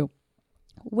normally do.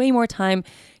 Way more time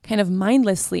kind of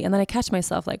mindlessly. And then I catch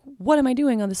myself like, what am I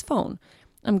doing on this phone?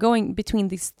 I'm going between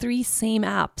these 3 same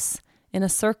apps in a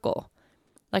circle.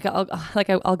 I'll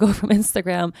go from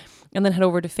Instagram and then head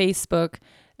over to Facebook,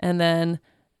 and then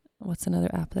what's another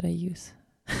app that I use?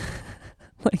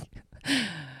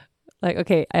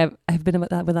 Okay, I've been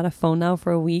without a phone now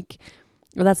for a week.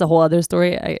 Well, that's a whole other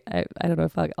story. I don't know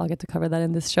if I'll get to cover that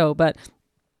in this show, but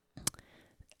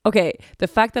okay, the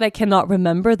fact that I cannot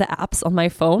remember the apps on my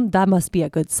phone, that must be a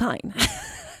good sign.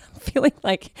 I'm feeling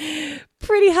like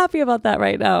pretty happy about that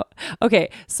right now. Okay,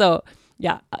 so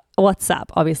yeah, WhatsApp,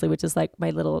 obviously, which is like my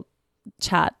little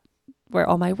chat where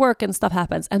all my work and stuff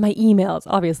happens, and my emails,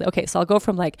 obviously. Okay, so I'll go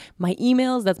from like my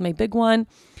emails, that's my big one,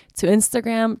 to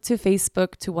Instagram, to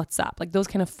Facebook, to WhatsApp, like those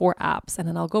kind of 4 apps. And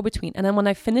then I'll go between. And then when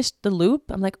I finish the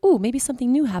loop, I'm like, oh, maybe something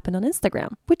new happened on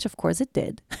Instagram, which of course it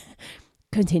did.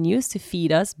 Continues to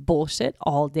feed us bullshit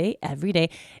all day, every day.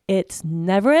 It's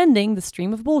never ending, the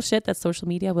stream of bullshit that social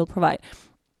media will provide.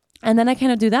 And then I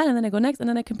kind of do that, and then I go next, and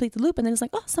then I complete the loop, and then it's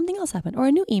like, oh, something else happened, or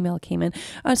a new email came in,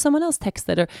 or someone else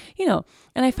texted, or,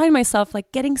 and I find myself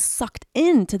like getting sucked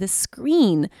into the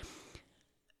screen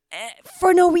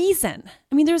for no reason.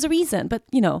 I mean, there's a reason, but,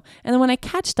 and then when I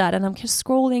catch that and I'm just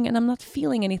scrolling and I'm not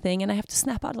feeling anything, and I have to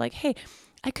snap out like, hey,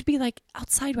 I could be like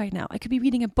outside right now. I could be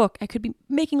reading a book. I could be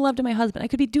making love to my husband. I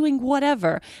could be doing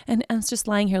whatever. And I'm just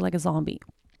lying here like a zombie.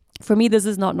 For me, this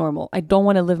is not normal. I don't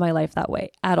want to live my life that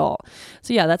way at all.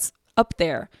 So yeah, that's up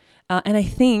there. And I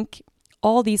think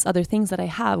all these other things that I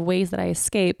have, ways that I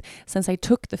escape, since I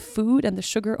took the food and the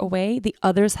sugar away, the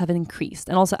others have increased.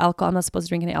 And also alcohol. I'm not supposed to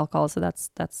drink any alcohol, so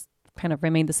that's kind of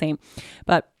remained the same.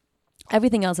 But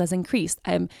everything else has increased.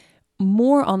 I'm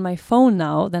more on my phone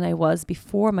now than I was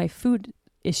before my food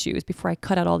issues, before I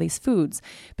cut out all these foods,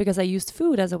 because I used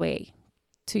food as a way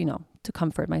to, to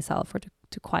comfort myself, or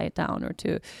to quiet down, or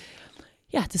to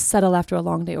settle after a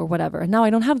long day or whatever. And now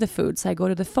I don't have the food, so I go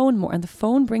to the phone more, and the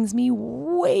phone brings me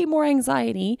way more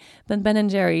anxiety than Ben &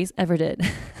 Jerry's ever did.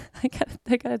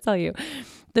 I gotta tell you,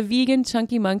 the vegan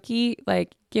chunky monkey,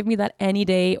 like, give me that any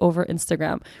day over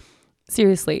Instagram.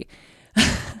 Seriously.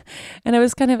 And I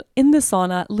was kind of in the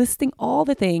sauna listing all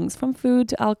the things, from food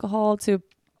to alcohol to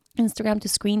Instagram to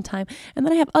screen time. And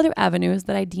then I have other avenues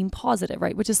that I deem positive,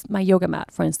 right? Which is my yoga mat,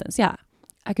 for instance. Yeah,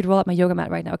 I could roll out my yoga mat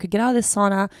right now. I could get out of this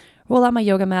sauna, roll out my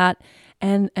yoga mat,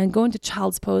 and go into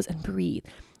child's pose and breathe.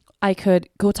 I could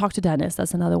go talk to Dennis.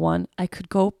 That's another one. I could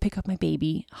go pick up my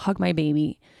baby, hug my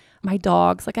baby, my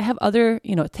dogs. Like, I have other,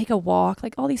 take a walk,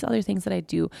 like all these other things that I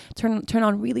do. Turn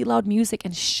on really loud music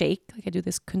and shake. Like, I do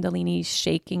this Kundalini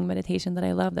shaking meditation that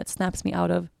I love that snaps me out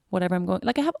of whatever I'm going.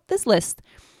 Like, I have this list.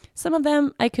 Some of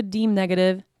them I could deem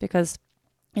negative because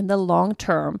in the long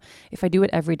term, if I do it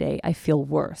every day, I feel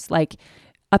worse. Like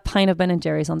a pint of Ben &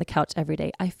 Jerry's on the couch every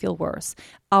day, I feel worse.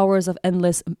 Hours of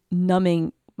endless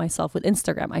numbing myself with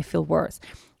Instagram, I feel worse.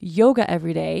 Yoga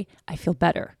every day, I feel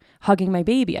better. Hugging my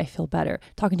baby, I feel better.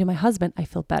 Talking to my husband, I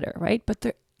feel better, right? But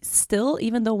they're still,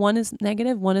 even though one is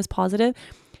negative, one is positive,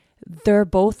 they're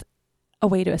both a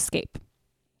way to escape.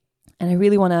 And I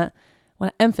really want to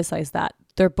emphasize that.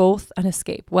 They're both an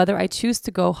escape. Whether I choose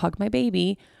to go hug my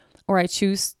baby or I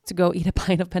choose to go eat a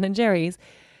pint of Ben & Jerry's,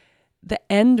 the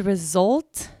end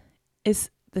result is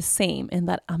the same in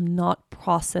that I'm not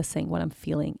processing what I'm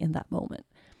feeling in that moment.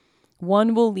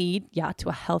 One will lead, to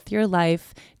a healthier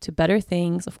life, to better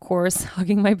things. Of course,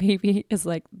 hugging my baby is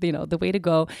like, the way to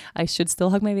go. I should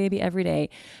still hug my baby every day.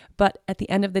 But at the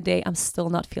end of the day, I'm still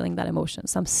not feeling that emotion.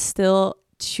 So I'm still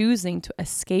choosing to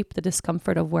escape the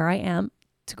discomfort of where I am,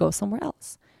 to go somewhere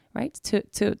else, right?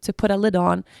 To put a lid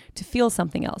on, to feel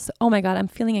something else. Oh my God, I'm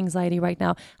feeling anxiety right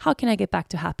now. How can I get back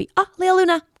to happy? Lea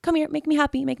Luna, come here, make me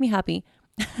happy.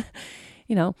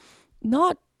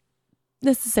 Not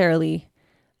necessarily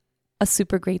a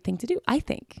super great thing to do, I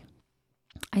think.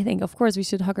 Of course, we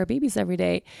should hug our babies every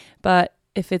day, but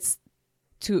if it's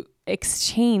to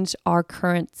exchange our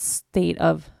current state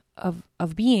of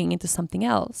being into something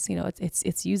else,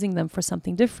 it's using them for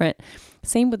something different.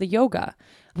 Same with the yoga.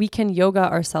 We can yoga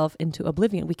ourselves into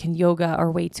oblivion. We can yoga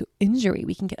our way to injury.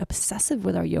 We can get obsessive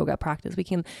with our yoga practice. We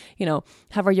can,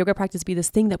 have our yoga practice be this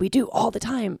thing that we do all the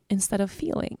time instead of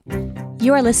feeling.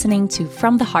 You are listening to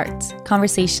From the Heart,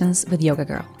 Conversations with Yoga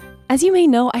Girl. As you may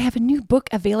know, I have a new book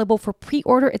available for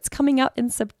pre-order. It's coming out in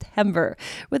September.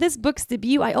 With this book's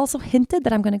debut, I also hinted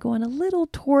that I'm going to go on a little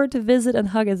tour to visit and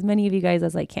hug as many of you guys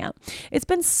as I can. It's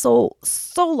been so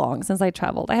long since I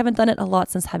traveled. I haven't done it a lot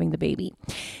since having the baby.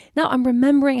 Now I'm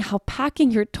remembering how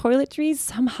packing your toiletries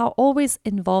somehow always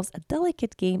involves a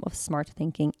delicate game of smart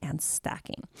thinking and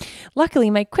stacking. Luckily,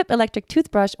 my Quip electric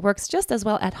toothbrush works just as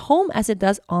well at home as it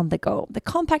does on the go. The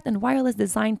compact and wireless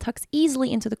design tucks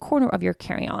easily into the corner of your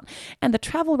carry-on, and the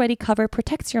travel-ready cover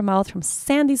protects your mouth from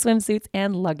sandy swimsuits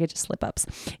and luggage slip-ups.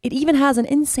 It even has an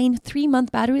insane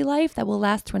 3-month battery life that will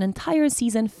last through an entire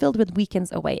season filled with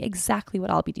weekends away, exactly what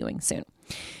I'll be doing soon.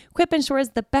 Quip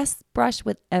ensures the best brush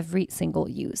with every single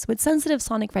use. With sensitive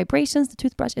sonic vibrations, the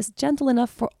toothbrush is gentle enough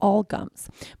for all gums.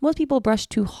 Most people brush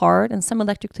too hard, and some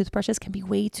electric toothbrushes can be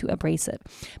way too abrasive.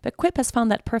 But Quip has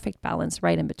found that perfect balance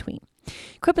right in between.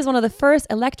 Quip is one of the first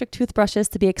electric toothbrushes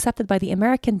to be accepted by the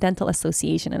American Dental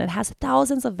Association, and it has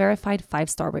thousands of verified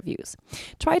 5-star reviews.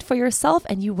 Try it for yourself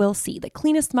and you will see the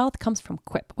cleanest mouth comes from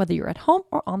Quip, whether you're at home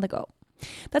or on the go.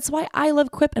 That's why I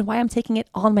love Quip and why I'm taking it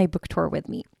on my book tour with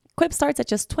me. Quip starts at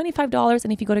just $25,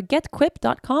 and if you go to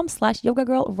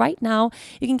getquip.com/yogagirl right now,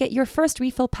 you can get your first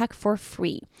refill pack for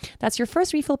free. That's your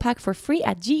first refill pack for free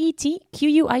at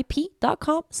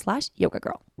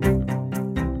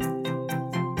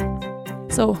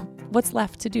getquip.com/yogagirl. So what's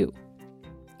left to do?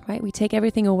 right? We take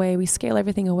everything away, we scale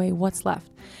everything away, what's left?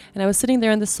 And I was sitting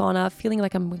there in the sauna feeling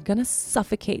like I'm gonna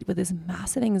suffocate with this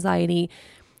massive anxiety,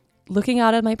 looking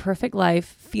out at my perfect life,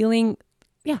 feeling,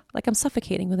 like I'm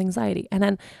suffocating with anxiety. And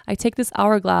then I take this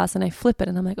hourglass and I flip it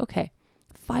and I'm like, okay,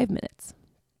 5 minutes.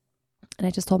 And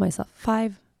I just told myself,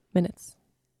 5 minutes.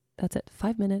 That's it.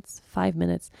 5 minutes, 5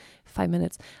 minutes, 5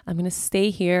 minutes. I'm going to stay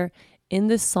here in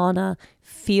this sauna,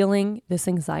 feeling this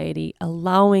anxiety,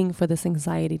 allowing for this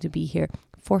anxiety to be here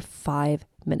for 5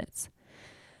 minutes.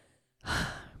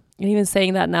 And even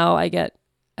saying that now, I get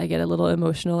a little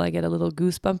emotional. I get a little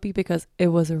goosebumpy because it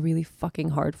was a really fucking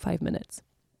hard 5 minutes.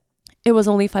 It was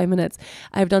only 5 minutes.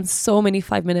 I've done so many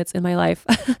 5 minutes in my life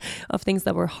of things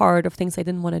that were hard, of things I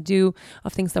didn't want to do,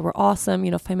 of things that were awesome.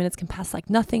 5 minutes can pass like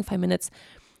nothing. 5 minutes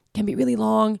can be really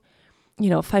long.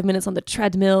 5 minutes on the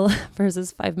treadmill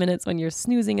versus 5 minutes when you're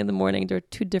snoozing in the morning. They're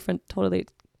two totally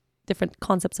different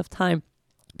concepts of time.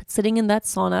 But sitting in that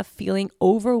sauna, feeling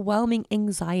overwhelming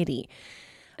anxiety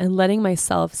and letting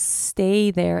myself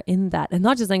stay there in that, and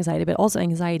not just anxiety, but also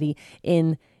anxiety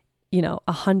in,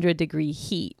 100-degree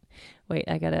heat. Wait,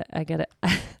 I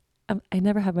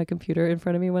never have my computer in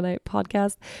front of me when I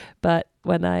podcast, but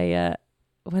when I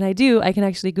do, I can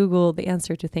actually Google the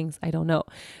answer to things I don't know.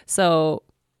 So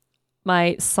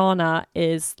my sauna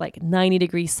is like 90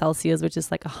 degrees Celsius, which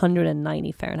is like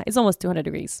 190 Fahrenheit. It's almost 200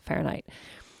 degrees Fahrenheit.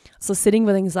 So sitting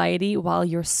with anxiety while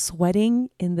you're sweating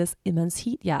in this immense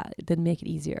heat, it didn't make it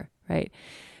easier, right?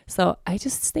 So I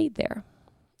just stayed there,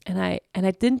 and I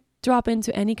didn't drop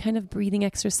into any kind of breathing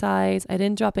exercise. I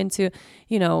didn't drop into,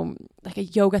 like a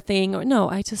yoga thing, or no,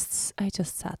 I just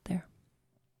sat there.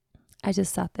 I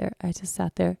just sat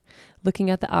there looking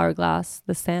at the hourglass,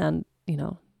 the sand,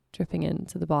 dripping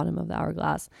into the bottom of the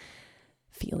hourglass,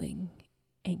 feeling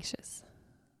anxious.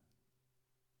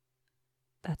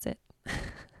 That's it.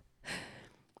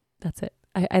 That's it.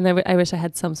 I wish I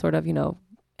had some sort of,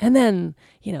 and then,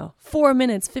 4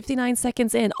 minutes, 59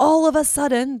 seconds in, all of a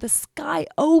sudden the sky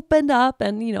opened up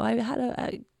and, I had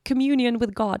a communion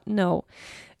with God. No,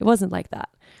 it wasn't like that.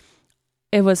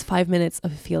 It was 5 minutes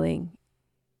of feeling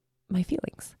my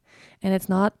feelings. And it's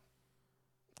not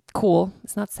cool.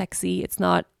 It's not sexy. It's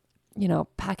not,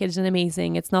 packaged and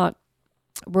amazing. It's not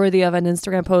worthy of an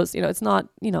Instagram post. It's not,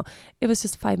 it was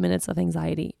just 5 minutes of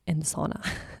anxiety in the sauna.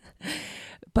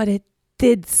 But it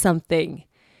did something.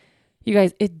 You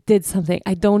guys, it did something.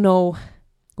 I don't know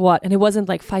what. And it wasn't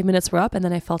like 5 minutes were up and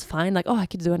then I felt fine. Like, I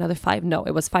could do another 5. No,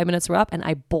 it was 5 minutes were up and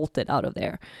I bolted out of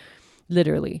there,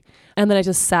 literally. And then I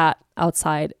just sat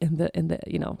outside in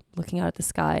the looking out at the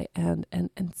sky and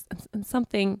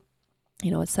something,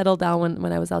 it settled down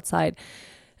when I was outside,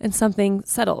 and something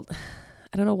settled.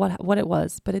 I don't know what it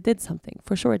was, but it did something.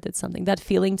 For sure it did something. That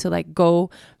feeling to like go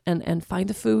and find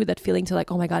the food, that feeling to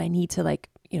like, oh my God, I need to like,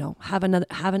 have an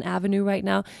avenue right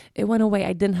now. It went away.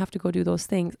 I didn't have to go do those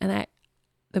things. And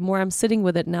the more I'm sitting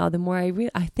with it now, the more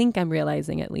I think I'm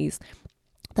realizing, at least,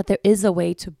 that there is a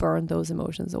way to burn those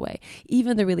emotions away,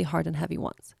 even the really hard and heavy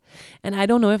ones. And I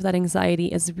don't know if that anxiety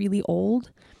is really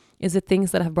old. Is it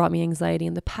things that have brought me anxiety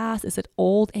in the past? Is it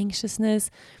old anxiousness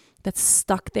that's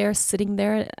stuck there, sitting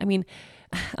there? I mean,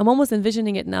 I'm almost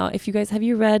envisioning it now. Have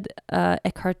you read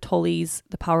Eckhart Tolle's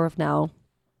The Power of Now?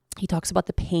 He talks about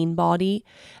the pain body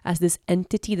as this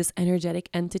entity, this energetic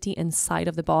entity inside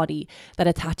of the body that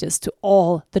attaches to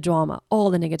all the drama, all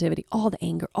the negativity, all the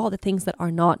anger, all the things that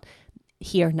are not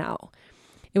here now.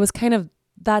 It was kind of,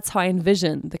 that's how I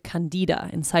envisioned the candida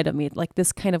inside of me, like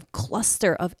this kind of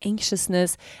cluster of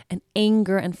anxiousness and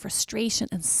anger and frustration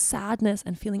and sadness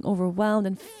and feeling overwhelmed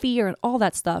and fear and all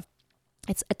that stuff.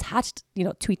 It's attached,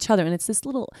 to each other. And it's this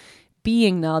little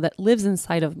being now that lives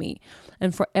inside of me.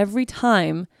 And for every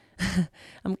time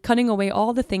I'm cutting away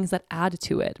all the things that add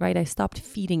to it, right? I stopped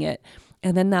feeding it.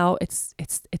 And then now it's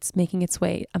making its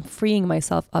way. I'm freeing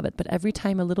myself of it. But every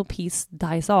time a little piece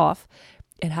dies off,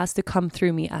 it has to come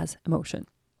through me as emotion.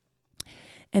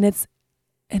 And it's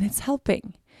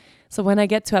helping. So when I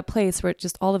get to a place where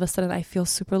just all of a sudden I feel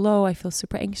super low, I feel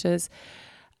super anxious,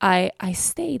 I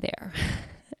stay there.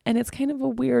 And it's kind of a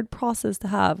weird process to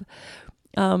have.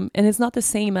 And it's not the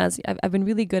same as, I've been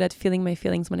really good at feeling my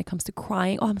feelings when it comes to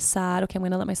crying. Oh, I'm sad. Okay, I'm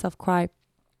going to let myself cry.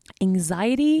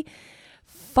 Anxiety,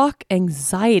 fuck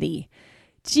anxiety.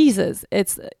 Jesus,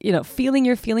 it's, feeling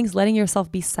your feelings, letting yourself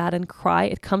be sad and cry.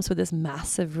 It comes with this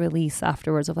massive release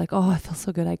afterwards of like, oh, I feel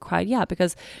so good. I cried. Yeah,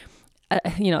 because,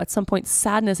 at some point,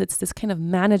 sadness, it's this kind of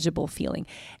manageable feeling.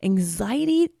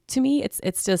 Anxiety, to me,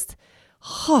 it's just,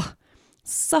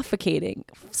 suffocating,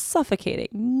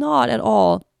 not at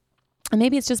all. And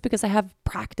maybe it's just because I have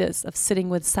practice of sitting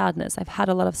with sadness. I've had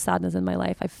a lot of sadness in my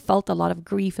life. I've felt a lot of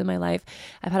grief in my life.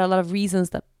 I've had a lot of reasons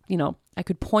that I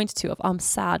could point to, if I'm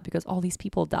sad because all these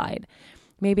people died.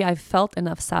 Maybe I've felt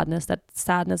enough sadness that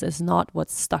sadness is not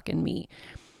what's stuck in me.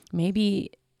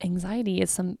 Maybe anxiety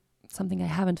is something I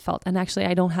haven't felt. And actually,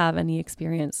 I don't have any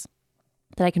experience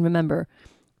that I can remember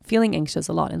feeling anxious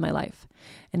a lot in my life.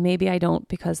 And maybe I don't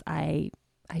because I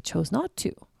chose not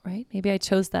to, right? Maybe I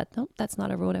chose that, no, that's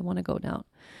not a road I want to go down.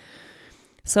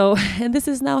 So, and this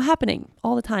is now happening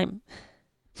all the time.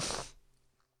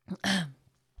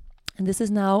 And this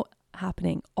is now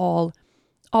happening all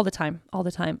the time.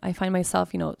 I find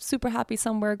myself, super happy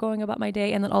somewhere going about my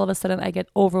day. And then all of a sudden I get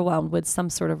overwhelmed with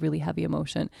some sort of really heavy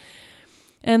emotion.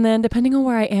 And then depending on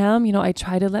where I am, I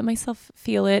try to let myself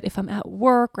feel it. If I'm at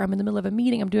work or I'm in the middle of a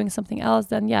meeting, I'm doing something else,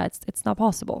 then yeah, it's not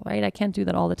possible, right? I can't do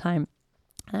that all the time.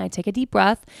 And I take a deep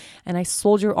breath and I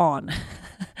soldier on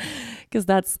because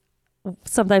that's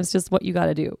sometimes just what you got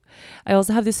to do. I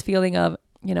also have this feeling of,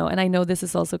 and I know this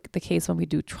is also the case when we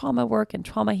do trauma work and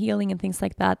trauma healing and things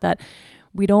like that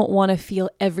we don't want to feel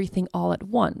everything all at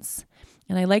once.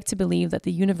 And I like to believe that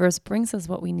the universe brings us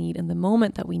what we need in the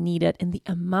moment that we need it, in the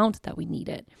amount that we need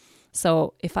it.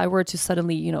 So if I were to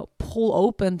suddenly, pull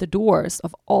open the doors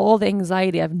of all the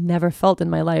anxiety I've never felt in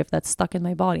my life that's stuck in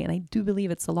my body, and I do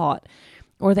believe it's a lot,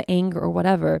 or the anger or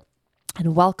whatever,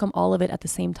 and welcome all of it at the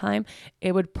same time,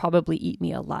 it would probably eat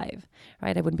me alive,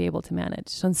 right? I wouldn't be able to manage.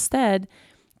 So instead,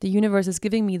 the universe is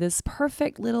giving me this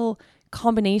perfect little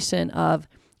combination of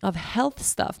health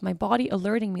stuff, my body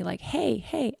alerting me like,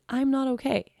 hey, I'm not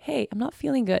okay. Hey, I'm not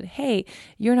feeling good. Hey,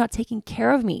 you're not taking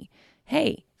care of me.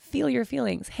 Hey, feel your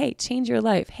feelings. Hey, change your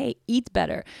life. Hey, eat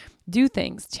better. Do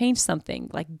things, change something,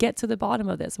 like get to the bottom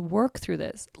of this, work through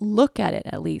this, look at it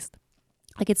at least.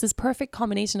 Like it's this perfect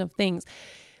combination of things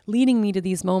leading me to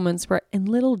these moments where in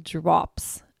little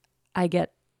drops, I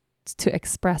get to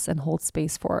express and hold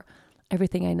space for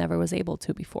everything I never was able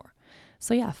to before.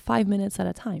 So yeah, 5 minutes at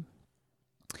a time.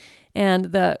 And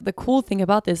the cool thing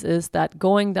about this is that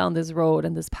going down this road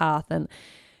and this path, and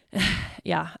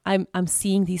yeah, I'm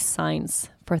seeing these signs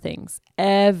for things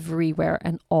everywhere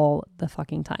and all the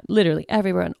fucking time, literally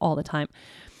everywhere and all the time.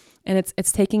 And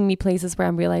it's taking me places where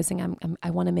I'm realizing I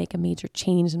want to make a major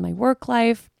change in my work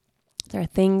life. There are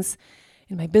things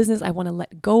in my business I want to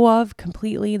let go of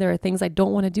completely. There are things I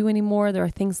don't want to do anymore. There are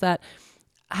things that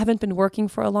haven't been working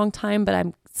for a long time, but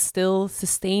I'm still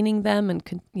sustaining them and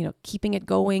keeping it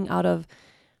going out of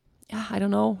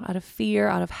fear,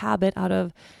 out of habit, out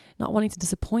of not wanting to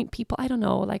disappoint people. I don't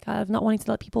know, like out of not wanting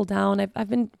to let people down. I've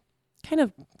been kind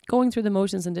of going through the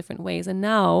motions in different ways. And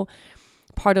now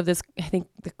part of this, I think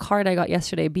the card I got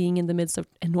yesterday, being in the midst of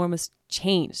enormous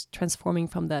change, transforming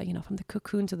from the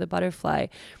cocoon to the butterfly,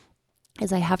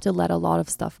 is I have to let a lot of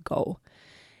stuff go,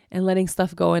 and letting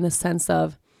stuff go in a sense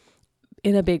of,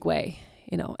 in a big way,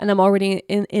 and I'm already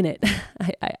in it.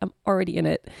 I'm already in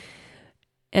it.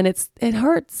 And it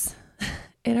hurts.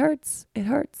 It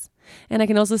hurts. And I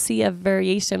can also see a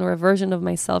variation or a version of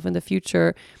myself in the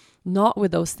future, not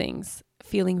with those things,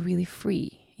 feeling really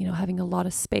free, having a lot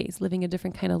of space, living a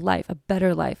different kind of life, a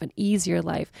better life, an easier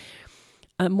life,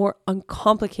 a more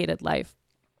uncomplicated life.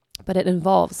 But it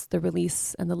involves the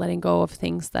release and the letting go of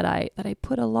things that I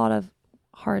put a lot of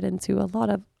heart into, a lot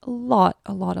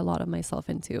of myself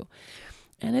into.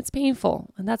 And it's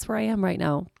painful. And that's where I am right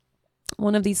now.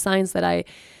 One of these signs that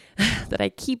I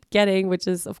keep getting, which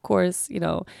is, of course,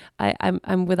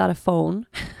 I'm without a phone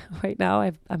right now.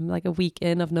 I'm like a week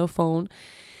in of no phone.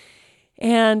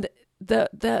 And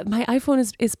my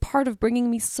iPhone is part of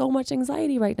bringing me so much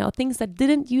anxiety right now. Things that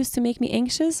didn't used to make me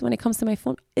anxious when it comes to my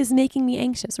phone is making me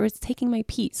anxious, or it's taking my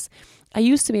peace. I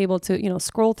used to be able to,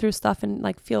 scroll through stuff and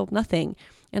like feel nothing.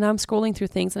 And I'm scrolling through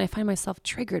things and I find myself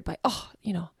triggered by,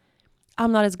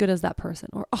 I'm not as good as that person,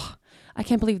 or, I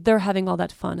can't believe they're having all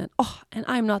that fun, and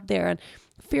I'm not there, and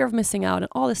fear of missing out and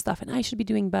all this stuff. And I should be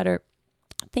doing better.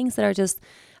 Things that are just,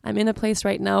 I'm in a place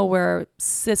right now where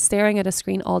staring at a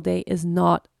screen all day is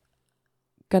not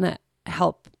going to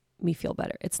help me feel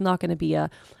better. It's not going to be a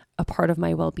part of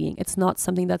my well-being. It's not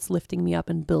something that's lifting me up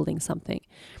and building something.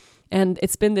 And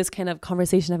it's been this kind of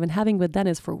conversation I've been having with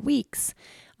Dennis for weeks.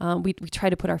 We try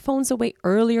to put our phones away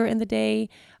earlier in the day.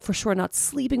 For sure, not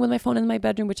sleeping with my phone in my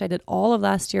bedroom, which I did all of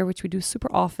last year, which we do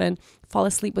super often. Fall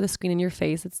asleep with a screen in your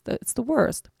face. It's the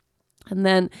worst. And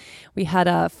then we had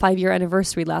a 5-year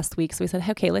anniversary last week. So we said,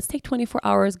 okay, let's take 24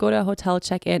 hours, go to a hotel,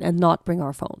 check in, and not bring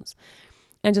our phones.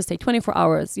 And just take 24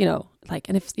 hours, and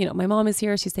if, my mom is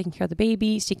here, she's taking care of the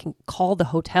baby. She can call the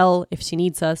hotel if she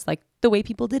needs us, like the way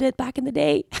people did it back in the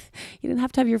day. You didn't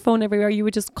have to have your phone everywhere. You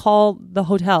would just call the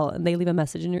hotel and they leave a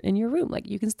message in your room. Like,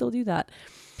 you can still do that.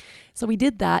 So we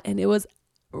did that, and it was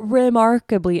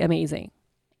remarkably amazing.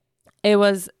 It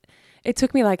was it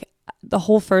took me like the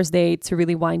whole first day to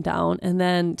really wind down. And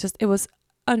then just, it was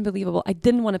unbelievable. I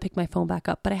didn't want to pick my phone back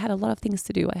up, but I had a lot of things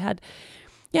to do. I had,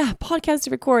 podcasts to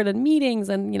record and meetings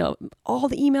and, all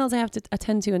the emails I have to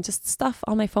attend to and just stuff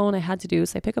on my phone I had to do.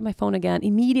 So I pick up my phone again,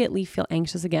 immediately feel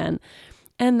anxious again.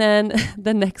 And then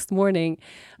the next morning,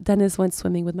 Dennis went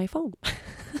swimming with my phone.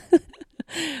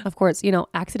 Of course,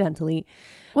 accidentally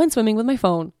went swimming with my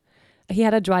phone. He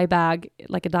had a dry bag,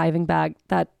 like a diving bag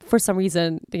that for some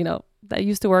reason, that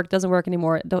used to work, doesn't work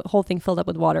anymore. The whole thing filled up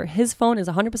with water. His phone is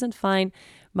 100% fine.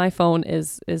 My phone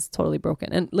is totally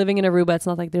broken. And living in Aruba, it's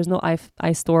not like there's no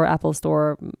iStore, Apple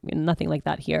Store, nothing like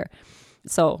that here.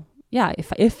 So yeah,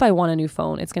 if I want a new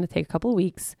phone, it's going to take a couple of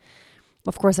weeks.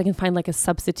 Of course, I can find like a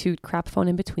substitute crap phone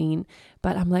in between.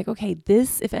 But I'm like, okay,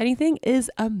 this, if anything,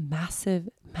 is a massive,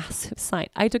 massive sign.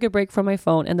 I took a break from my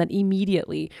phone and then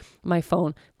immediately my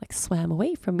phone like swam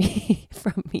away from me,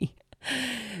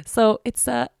 So it's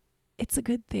a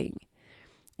good thing.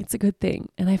 It's a good thing.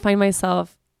 And I find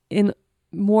myself in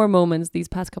more moments these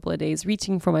past couple of days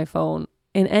reaching for my phone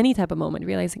in any type of moment,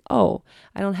 realizing, oh,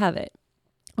 I don't have it.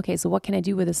 Okay, so what can I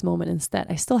do with this moment instead?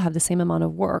 I still have the same amount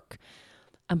of work.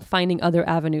 I'm finding other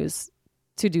avenues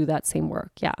to do that same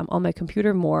work. Yeah, I'm on my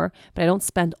computer more, but I don't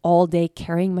spend all day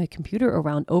carrying my computer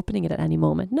around, opening it at any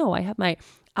moment. No, I have my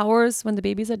hours when the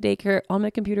baby's at daycare on my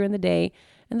computer in the day,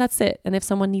 and that's it. And if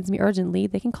someone needs me urgently,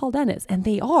 they can call Dennis, and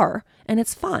they are, and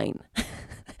it's fine.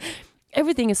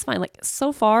 Everything is fine. Like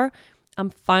so far,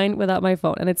 I'm fine without my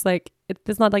phone. And it's like,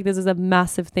 it's not like this is a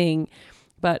massive thing,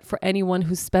 but for anyone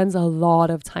who spends a lot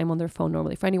of time on their phone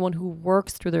normally, for anyone who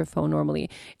works through their phone normally,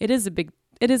 it is a big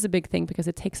thing because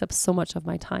it takes up so much of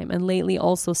my time and lately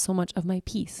also so much of my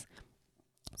peace.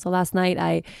 So last night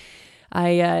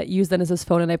I used Dennis's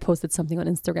phone and I posted something on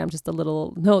Instagram, just a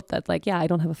little note that like, I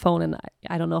don't have a phone and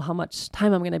I don't know how much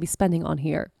time I'm going to be spending on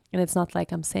here. And it's not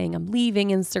like I'm saying I'm leaving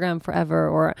Instagram forever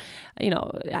or,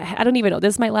 I don't even know.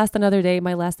 This might last another day,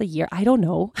 might last a year. I don't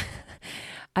know.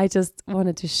 I just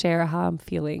wanted to share how I'm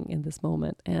feeling in this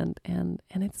moment and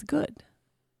it's good.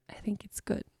 I think it's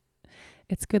good.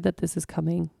 It's good that this is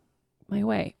coming my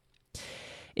way.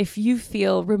 If you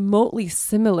feel remotely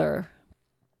similar,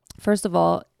 first of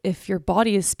all, if your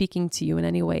body is speaking to you in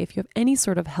any way, if you have any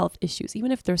sort of health issues,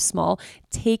 even if they're small,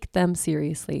 take them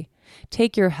seriously.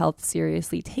 Take your health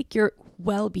seriously. Take your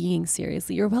well-being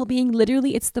seriously. Your well-being,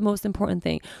 literally, it's the most important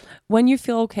thing. When you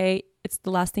feel okay, it's the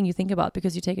last thing you think about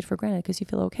because you take it for granted because you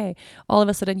feel okay. All of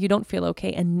a sudden, you don't feel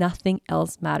okay and nothing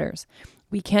else matters.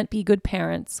 We can't be good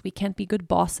parents. We can't be good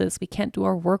bosses. We can't do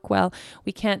our work well.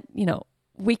 We can't,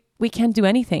 we can't do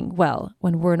anything well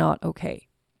when we're not okay.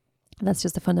 That's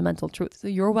just a fundamental truth. So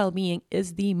your well-being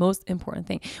is the most important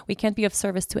thing. We can't be of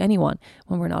service to anyone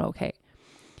when we're not okay.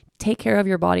 Take care of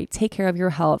your body. Take care of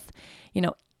your health.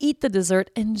 Eat the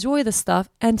dessert, enjoy the stuff,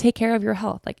 and take care of your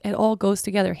health. Like it all goes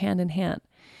together hand in hand.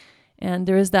 And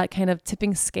there is that kind of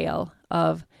tipping scale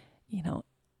of,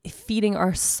 feeding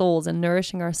our souls and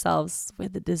nourishing ourselves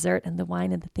with the dessert and the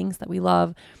wine and the things that we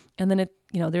love. And then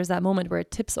there's that moment where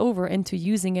it tips over into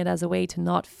using it as a way to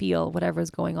not feel whatever is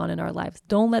going on in our lives.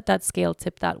 Don't let that scale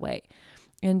tip that way.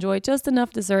 Enjoy just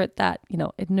enough dessert that,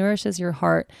 it nourishes your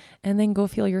heart, and then go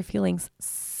feel your feelings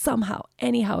somehow,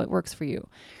 anyhow it works for you.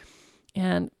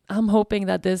 And I'm hoping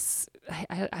that this,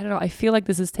 I don't know, I feel like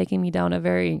this is taking me down a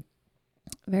very,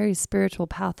 very spiritual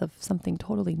path of something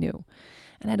totally new.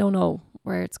 And I don't know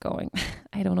where it's going.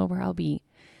 I don't know where I'll be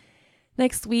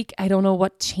next week. I don't know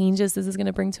what changes this is going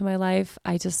to bring to my life.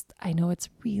 I know it's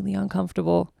really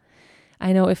uncomfortable.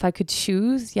 I know if I could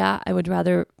choose, I would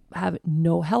rather have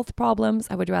no health problems.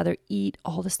 I would rather eat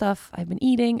all the stuff I've been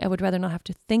eating. I would rather not have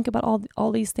to think about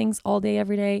all these things all day,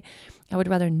 every day. I would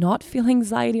rather not feel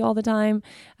anxiety all the time.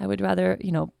 I would rather,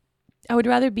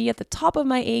 be at the top of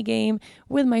my A game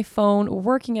with my phone,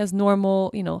 working as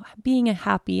normal, being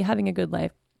happy, having a good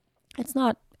life. It's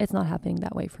not happening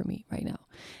that way for me right now.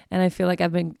 And I feel like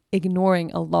I've been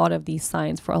ignoring a lot of these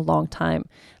signs for a long time,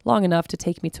 long enough to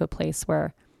take me to a place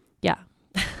where,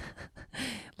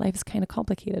 life's kind of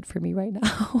complicated for me right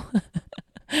now.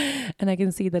 And I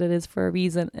can see that it is for a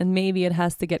reason. And maybe it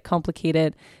has to get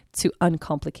complicated to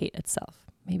uncomplicate itself.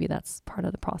 Maybe that's part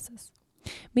of the process.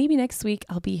 Maybe next week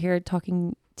I'll be here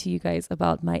talking to you guys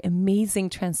about my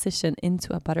amazing transition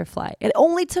into a butterfly. It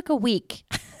only took a week.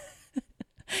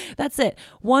 That's it.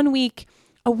 1 week,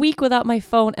 a week without my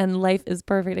phone, and life is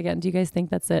perfect again. Do you guys think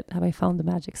that's it? Have I found the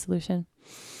magic solution?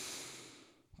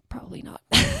 Probably not.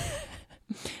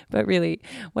 But really,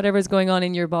 whatever's going on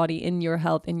in your body, in your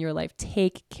health, in your life,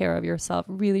 take care of yourself.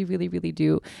 Really, really, really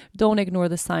do. Don't ignore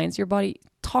the signs. Your body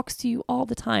talks to you all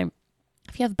the time.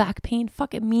 If you have back pain,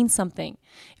 it means something.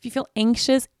 If you feel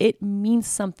anxious, it means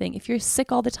something. If you're sick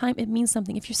all the time, it means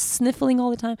something. If you're sniffling all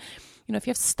the time, if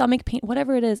you have stomach pain,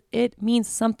 whatever it is, it means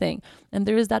something. And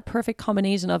there is that perfect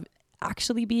combination of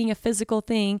actually being a physical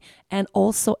thing and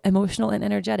also emotional and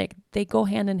energetic. They go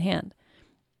hand in hand.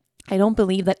 I don't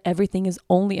believe that everything is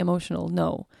only emotional.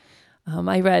 No.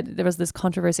 I read, there was this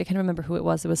controversy. I can't remember who it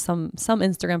was. It was some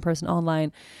Instagram person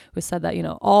online who said that,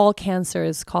 all cancer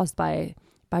is caused by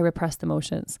repressed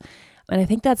emotions. And I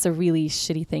think that's a really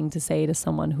shitty thing to say to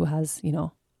someone who has,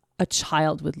 a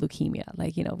child with leukemia.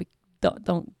 Like, we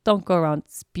don't go around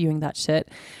spewing that shit.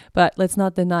 But let's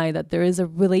not deny that there is a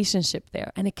relationship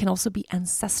there, and it can also be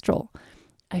ancestral.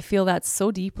 I feel that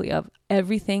so deeply of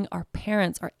everything our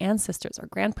parents, our ancestors, our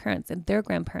grandparents, and their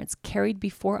grandparents carried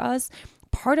before us.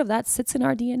 Part of that sits in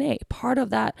our DNA. Part of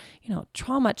that,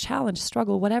 trauma, challenge,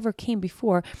 struggle, whatever came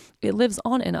before, it lives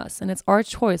on in us, and it's our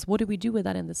choice. What do we do with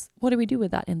that in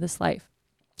this life?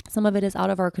 Some of it is out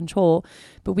of our control,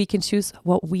 but we can choose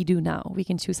what we do now. We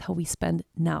can choose how we spend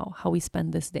now, how we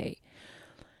spend this day.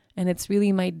 And it's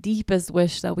really my deepest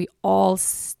wish that we all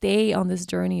stay on this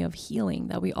journey of healing,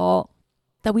 that we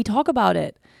talk about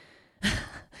it,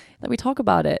 that we talk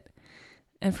about it.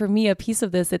 And for me, a piece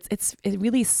of this, it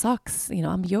really sucks.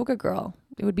 I'm a yoga girl.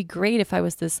 It would be great if I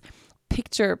was this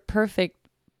picture perfect,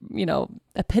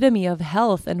 epitome of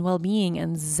health and well-being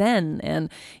and Zen. And,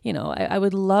 I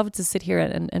would love to sit here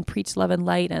and preach love and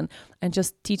light and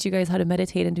just teach you guys how to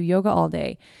meditate and do yoga all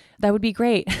day. That would be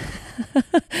great.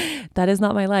 That is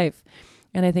not my life.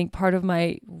 And I think part of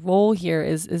my role here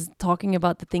is talking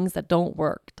about the things that don't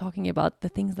work, talking about the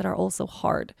things that are also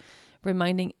hard,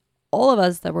 reminding all of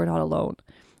us that we're not alone,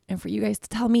 and for you guys to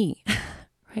tell me,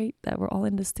 right, that we're all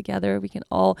in this together. We can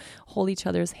all hold each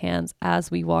other's hands as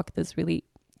we walk this really,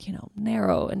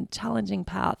 narrow and challenging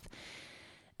path,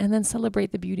 and then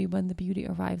celebrate the beauty when the beauty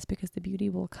arrives, because the beauty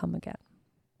will come again.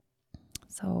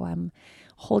 So I'm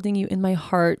holding you in my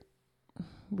heart.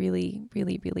 Really,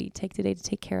 really, really take today to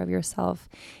take care of yourself.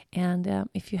 And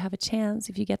if you have a chance,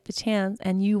 if you get the chance,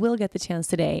 and you will get the chance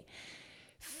today,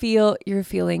 feel your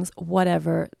feelings,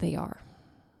 whatever they are.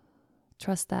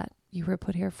 Trust that you were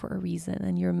put here for a reason,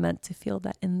 and you're meant to feel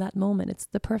that in that moment. It's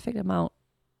the perfect amount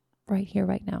right here,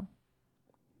 right now.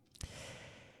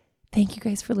 Thank you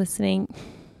guys for listening.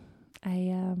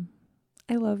 I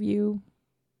love you.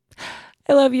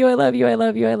 I love you. I love you. I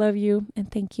love you. I love you.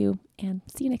 And thank you. And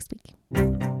see you next week.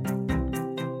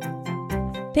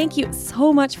 Thank you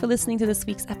so much for listening to this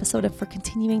week's episode and for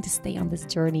continuing to stay on this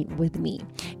journey with me.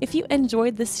 If you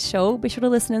enjoyed this show, be sure to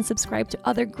listen and subscribe to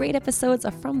other great episodes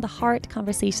of From the Heart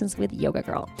Conversations with Yoga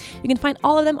Girl. You can find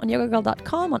all of them on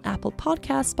yogagirl.com, on Apple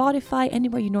Podcasts, Spotify,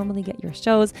 anywhere you normally get your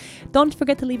shows. Don't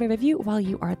forget to leave a review while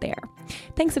you are there.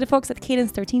 Thanks to the folks at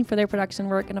Cadence 13 for their production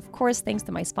work, and of course, thanks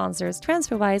to my sponsors,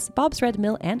 TransferWise, Bob's Red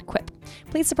Mill, and Quip.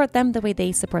 Please support them the way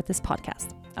they support this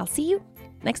podcast. I'll see you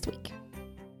next week.